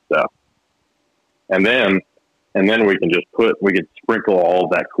pretty sweet stuff. And then we can just we could sprinkle all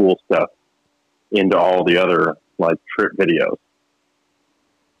of that cool stuff into all the other like trip videos.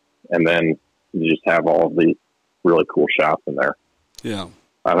 And then you just have all of these really cool shots in there. Yeah.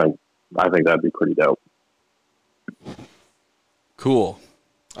 I think that'd be pretty dope. Cool.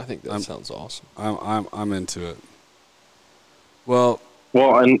 I think that sounds awesome. I'm into it. Well,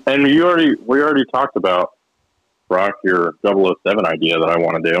 and we already talked about, Brock, your 007 idea that I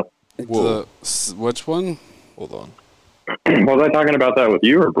want to do. Which one? Hold on. Was I talking about that with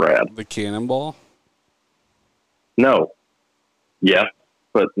you or Brad? The cannonball? No. Yes,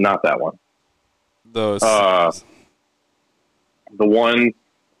 but not that one. The one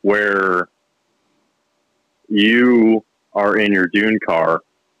where you are in your dune car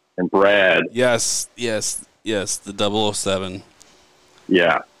and Brad. Yes, the 007.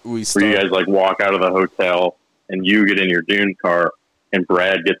 Yeah. Where you guys like walk out of the hotel and you get in your dune car and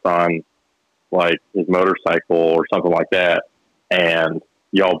Brad gets on like his motorcycle or something like that, and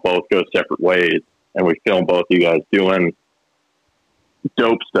y'all both go separate ways, and we film both you guys doing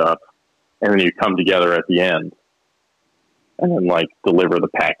dope stuff, and then you come together at the end and then like deliver the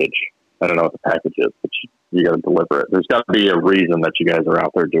package. I don't know what the package is, but you got to deliver it. There's got to be a reason that you guys are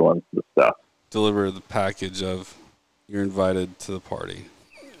out there doing this stuff. Deliver the package of you're invited to the party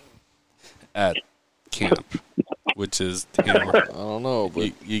at camp, which is hamburger. I don't know,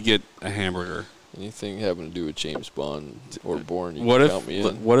 but you get a hamburger. Anything having to do with James Bond or Bourne, you What can if count me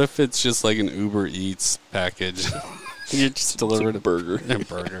in. what if it's just like an Uber Eats package? You just delivered a burger. A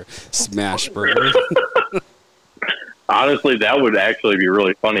burger. Smash burger. Honestly, that would actually be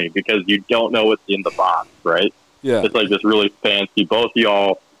really funny because you don't know what's in the box, right? Yeah. It's like this really fancy. Both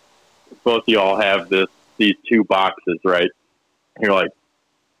y'all have these two boxes, right? And you're like,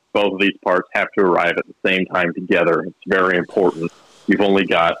 both of these parts have to arrive at the same time together. It's very important. You've only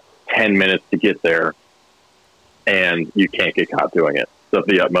got 10 minutes to get there, and you can't get caught doing it. So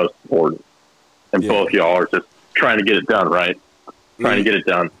the utmost important. And both y'all are just trying to get it done, right? Trying to get it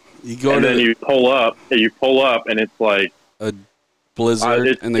done. You go and then you pull up, and it's like a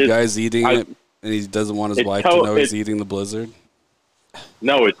blizzard, and the guy's eating it, and he doesn't want his wife to know he's eating the blizzard.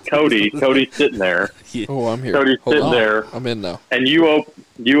 No, it's Cody. Cody's sitting there. Oh, I'm here. Cody's sitting there. I'm in now. And you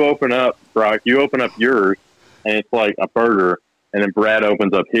open up, Brock. You open up yours, and it's like a burger. And then Brad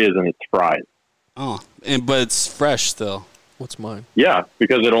opens up his, and it's fries. Oh, but it's fresh still. What's mine? Yeah,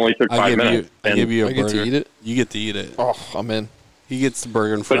 because it only took 5 minutes. I give you a burger. Get to eat it? You get to eat it. Oh, I'm in. He gets the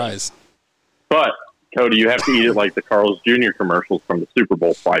burger and fries. But Cody, you have to eat it like the Carl's Jr. commercials from the Super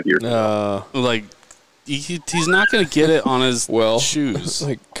Bowl 5 years ago. Like, he's not going to get it on his shoes.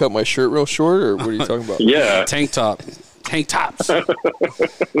 Like, cut my shirt real short, or what are you talking about? Yeah. Tank tops.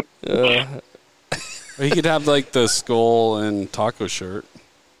 Or he could have, like, the skull and taco shirt.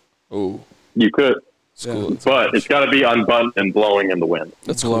 Oh. You could. cool. But it's got to be unbuttoned and blowing in the wind.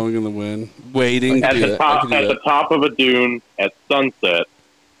 That's blowing in the wind, waiting. At the top of a dune at sunset,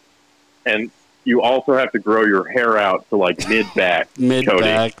 and you also have to grow your hair out to like mid back. So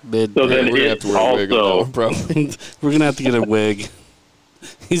then we're it's also we're gonna have to get a wig.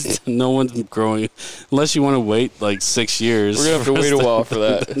 No one's growing unless you want to wait like 6 years. We're gonna have to wait a while for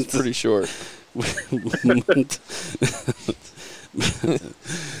that. It's pretty short.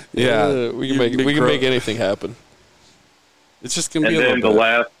 Yeah, we can make anything happen. It's just gonna be. And then the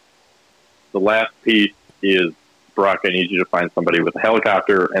last piece is Brock. I need you to find somebody with a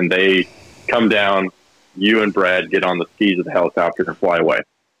helicopter, and they come down. You and Brad get on the skis of the helicopter and fly away.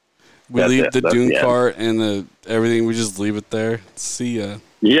 We leave the dune cart and everything. We just leave it there. See ya.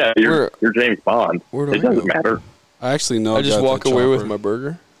 Yeah, you're James Bond. It doesn't matter. I actually know. I just walk away with my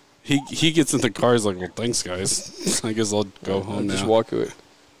burger. He gets in the car. He's like, "Well, thanks, guys. I guess I'll go home now." Just walk away.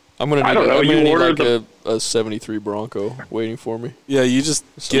 I'm gonna need like a '73 Bronco waiting for me. Yeah, you just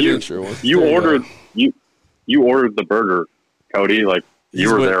get it. You ordered the burger, Cody. Like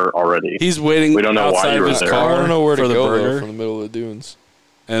you were there already. He's waiting. We don't know why you were there. I don't know where to go though, from the middle of the dunes.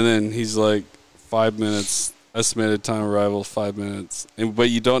 And then he's like, 5 minutes, estimated time arrival, 5 minutes. But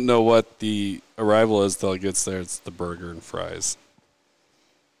you don't know what the arrival is till it gets there. It's the burger and fries.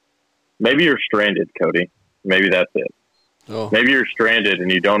 Maybe you're stranded, Cody. Maybe that's it. Oh. Maybe you're stranded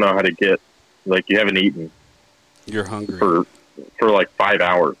and you don't know how to get, like you haven't eaten. You're hungry. For like 5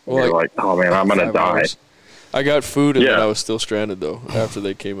 hours. Well, you're like, oh man, I'm going to die. Hours. I got food and then I was still stranded though after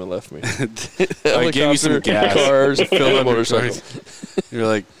they came and left me. I gave you some gas. Cars, fill the motorcycle. You're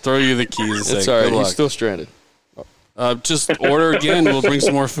like, throw you the keys. And it's say, all right. He's still stranded. Just order again. We'll bring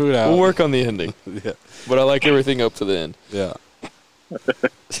some more food out. We'll work on the ending. Yeah. But I like everything up to the end. Yeah.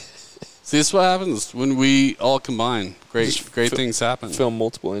 See, this is what happens when we all combine. Great things happen. Film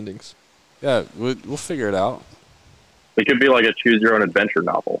multiple endings. Yeah, we'll figure it out. It could be like a choose your own adventure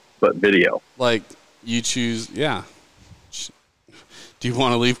novel, but video. Like you choose, yeah. Do you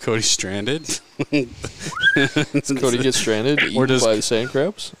want to leave Cody stranded? Does Cody get stranded by the sand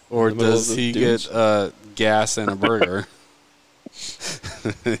crabs? Or does he get gas and a burger?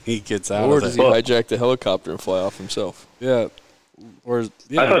 He gets out of it. Or does he hijack the helicopter and fly off himself? Yeah. I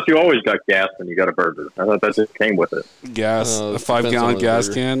thought you always got gas when you got a burger. I thought that just came with it. Gas, a 5-gallon gas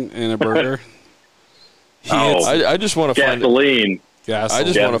can and a burger. I just want to find gasoline. I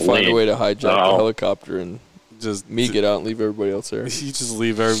just want to find a way to hijack the helicopter and just get out and leave everybody else there. You just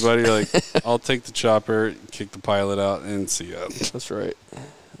leave everybody. Like, I'll take the chopper, kick the pilot out, and see ya. That's right.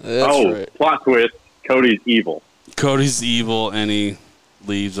 Plot twist: Cody's evil. Cody's evil, and he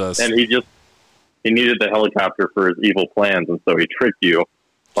leaves us. And he needed the helicopter for his evil plans, and so he tricked you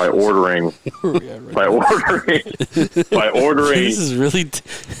by ordering. By ordering. This is really.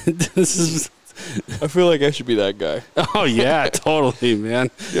 I feel like I should be that guy. Oh, yeah, totally,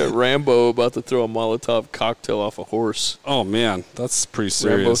 man. Yeah, Rambo about to throw a Molotov cocktail off a horse. Oh, man, that's pretty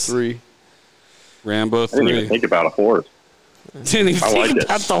serious. Rambo 3. I didn't even think about a horse. Didn't even think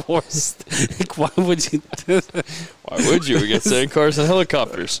about the horse. Like, why would you do that? Why would you? We get sand cars and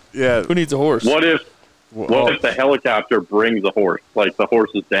helicopters. Yeah. Who needs a horse? What if the helicopter brings a horse? Like the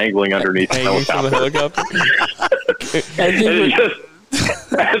horse is dangling underneath the helicopter. From the helicopter?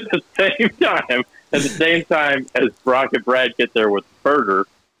 At the same time as Brock and Brad get there with the burger,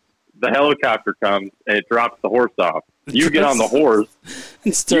 the helicopter comes and it drops the horse off. You get on the horse.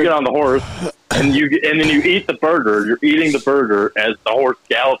 And then you eat the burger. You're eating the burger as the horse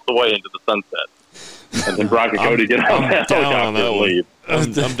gallops away into the sunset. And then Brock and Cody get on that helicopter and leave.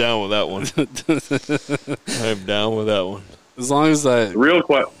 I'm down with that one. I'm down with that one. As long as I...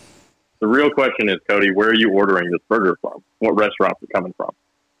 The real question is, Cody, where are you ordering this burger from? What restaurant is it coming from?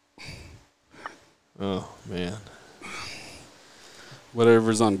 Oh, man.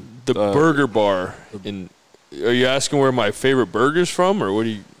 Whatever's on... The Burger Bar. Are you asking where my favorite burger's from, or what do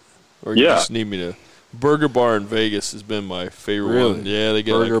you... Or you just need me to... Burger Bar in Vegas has been my favorite one. Yeah, they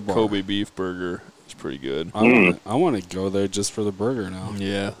get like a Kobe beef burger. It's pretty good. I want to go there just for the burger now.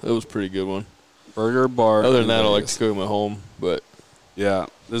 Yeah, it was a pretty good one. Burger Bar. Other than that, I like to cook at my home, but... Yeah,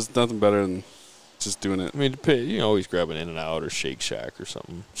 there's nothing better than just doing it. I mean, you can always grab an In-N-Out or Shake Shack or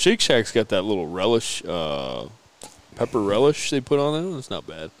something. Shake Shack's got that little relish, pepper relish they put on it. It's not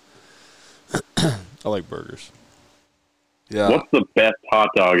bad. I like burgers. Yeah. What's the best hot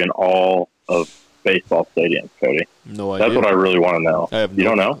dog in all of baseball stadiums, Cody? No idea. That's what I really want to know. You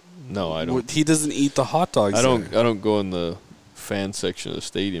don't know? No, I don't. He doesn't eat the hot dogs. I don't go in the fan section of the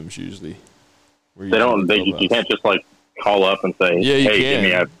stadiums usually. You can't just like call up and say, "Hey, give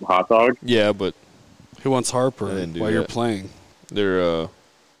me a hot dog." Yeah, but who wants Harper while you're playing? They're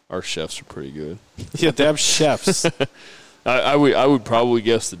Our chefs are pretty good. Yeah, they have chefs. I would probably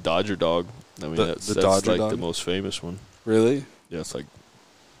guess the Dodger dog. I mean, that's Dodger like dog? the most famous one. Really? Yeah, it's like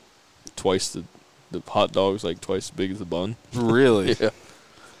twice the hot dog's like twice as big as the bun. Really? Yeah.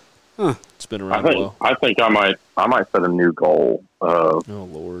 Huh. It's been around a while. I think I might set a new goal of Oh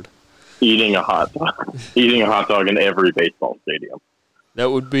Lord. eating a hot dog in every baseball stadium. That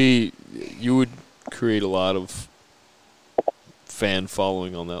would be, you would create a lot of fan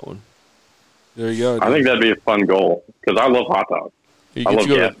following on that one. There you go. I think that'd be a fun goal because I love hot dogs. You I get love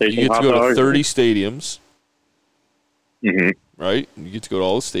to gas go station hot to dogs. 30 stadiums, Mm-hmm. right? You get to go to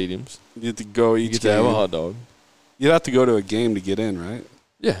all the stadiums. You get to go You each get to have game. a hot dog. You'd have to go to a game to get in, right?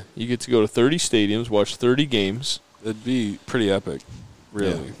 Yeah, you get to go to 30 stadiums, watch 30 games. It'd be pretty epic,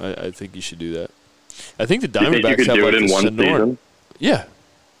 really. Yeah, I think you should do that. I think the Do you think you Diamondbacks could have do like it in the one Sonoran. season? Yeah.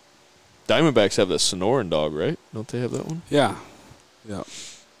 Diamondbacks have that Sonoran dog, right? Don't they have that one? Yeah. Yeah.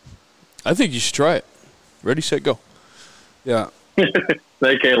 I think you should try it. Ready, set, go. Yeah.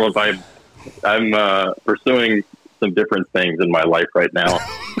 Hey, Caleb, I'm pursuing some different things in my life right now.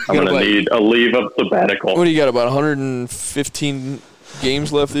 I'm going to need a leave of sabbatical. What do you got, about 115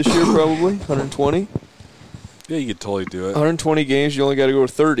 games left this year, probably? 120? Yeah, you could totally do it. 120 games, you only got to go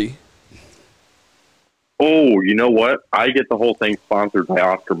to 30. Oh, you know what? I get the whole thing sponsored by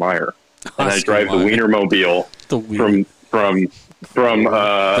Oscar Mayer, and I Oscar drive the Mayer. Wienermobile from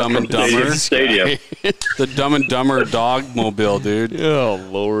Dumb and Dumber Stadium. The Dumb and Dumber dog mobile, dude. Oh,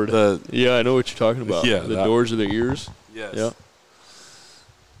 Lord. Yeah, I know what you're talking about. Yeah, the that- doors of the ears. Yes. Yeah.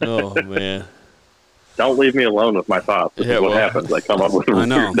 Oh, man. Don't leave me alone with my thoughts. This Yeah, is what well, happens. I come up with I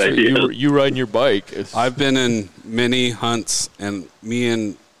know. weird So ideas. You riding your bike. I've been in many hunts, and me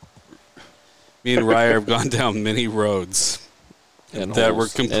and Ryer have gone down many roads and that holes, were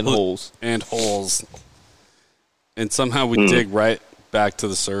complete and holes. and holes, and somehow we dig right back to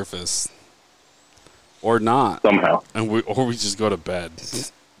the surface, or not, Somehow. and we just go to bed.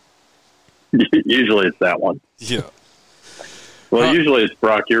 Usually it's that one. Yeah, Well, usually it's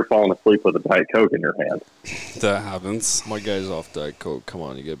Brock, you're falling asleep with a Diet Coke in your hand. that happens. My guy's off Diet Coke. Come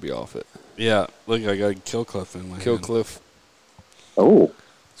on, you got to be off it. Yeah, look, I got Killcliff in my hand. Killcliff. Oh,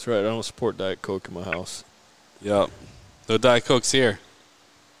 That's right. I don't support Diet Coke in my house. Yep, the Diet Coke's here.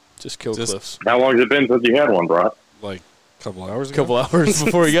 Just Killcliffs. how long has it been since you had one, Brock? Like a couple hours A ago. couple hours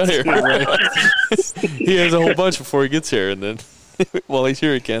before he got here. He has a whole bunch before he gets here, and then while he's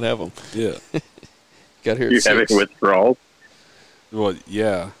here, he can't have them. Yeah. Got here at You 6. having withdrawals? Well,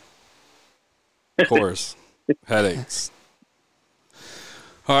 yeah. Of course. Headaches.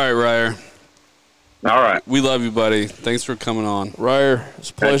 All right, Ryer. All right. We love you, buddy. Thanks for coming on. Ryer, it's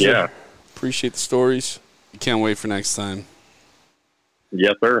a pleasure. yeah. Appreciate the stories. Can't wait for next time.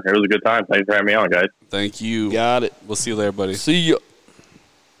 Yes, sir. It was a good time. Thanks for having me on, guys. Thank you. Got it. We'll see you later, buddy. See ya.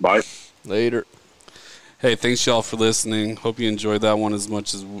 Bye. Later. Hey, thanks y'all for listening. Hope you enjoyed that one as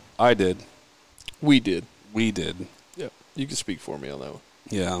much as I did. We did. We did. Yeah. You can speak for me on that one.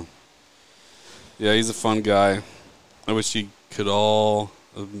 Yeah. Yeah, he's a fun guy. I wish you could all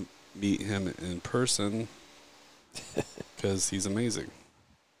meet him in person because he's amazing.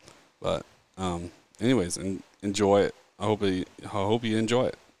 But anyways, enjoy it. I hope you enjoy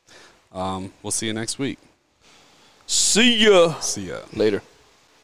it. We'll see you next week. See ya. See ya. Later.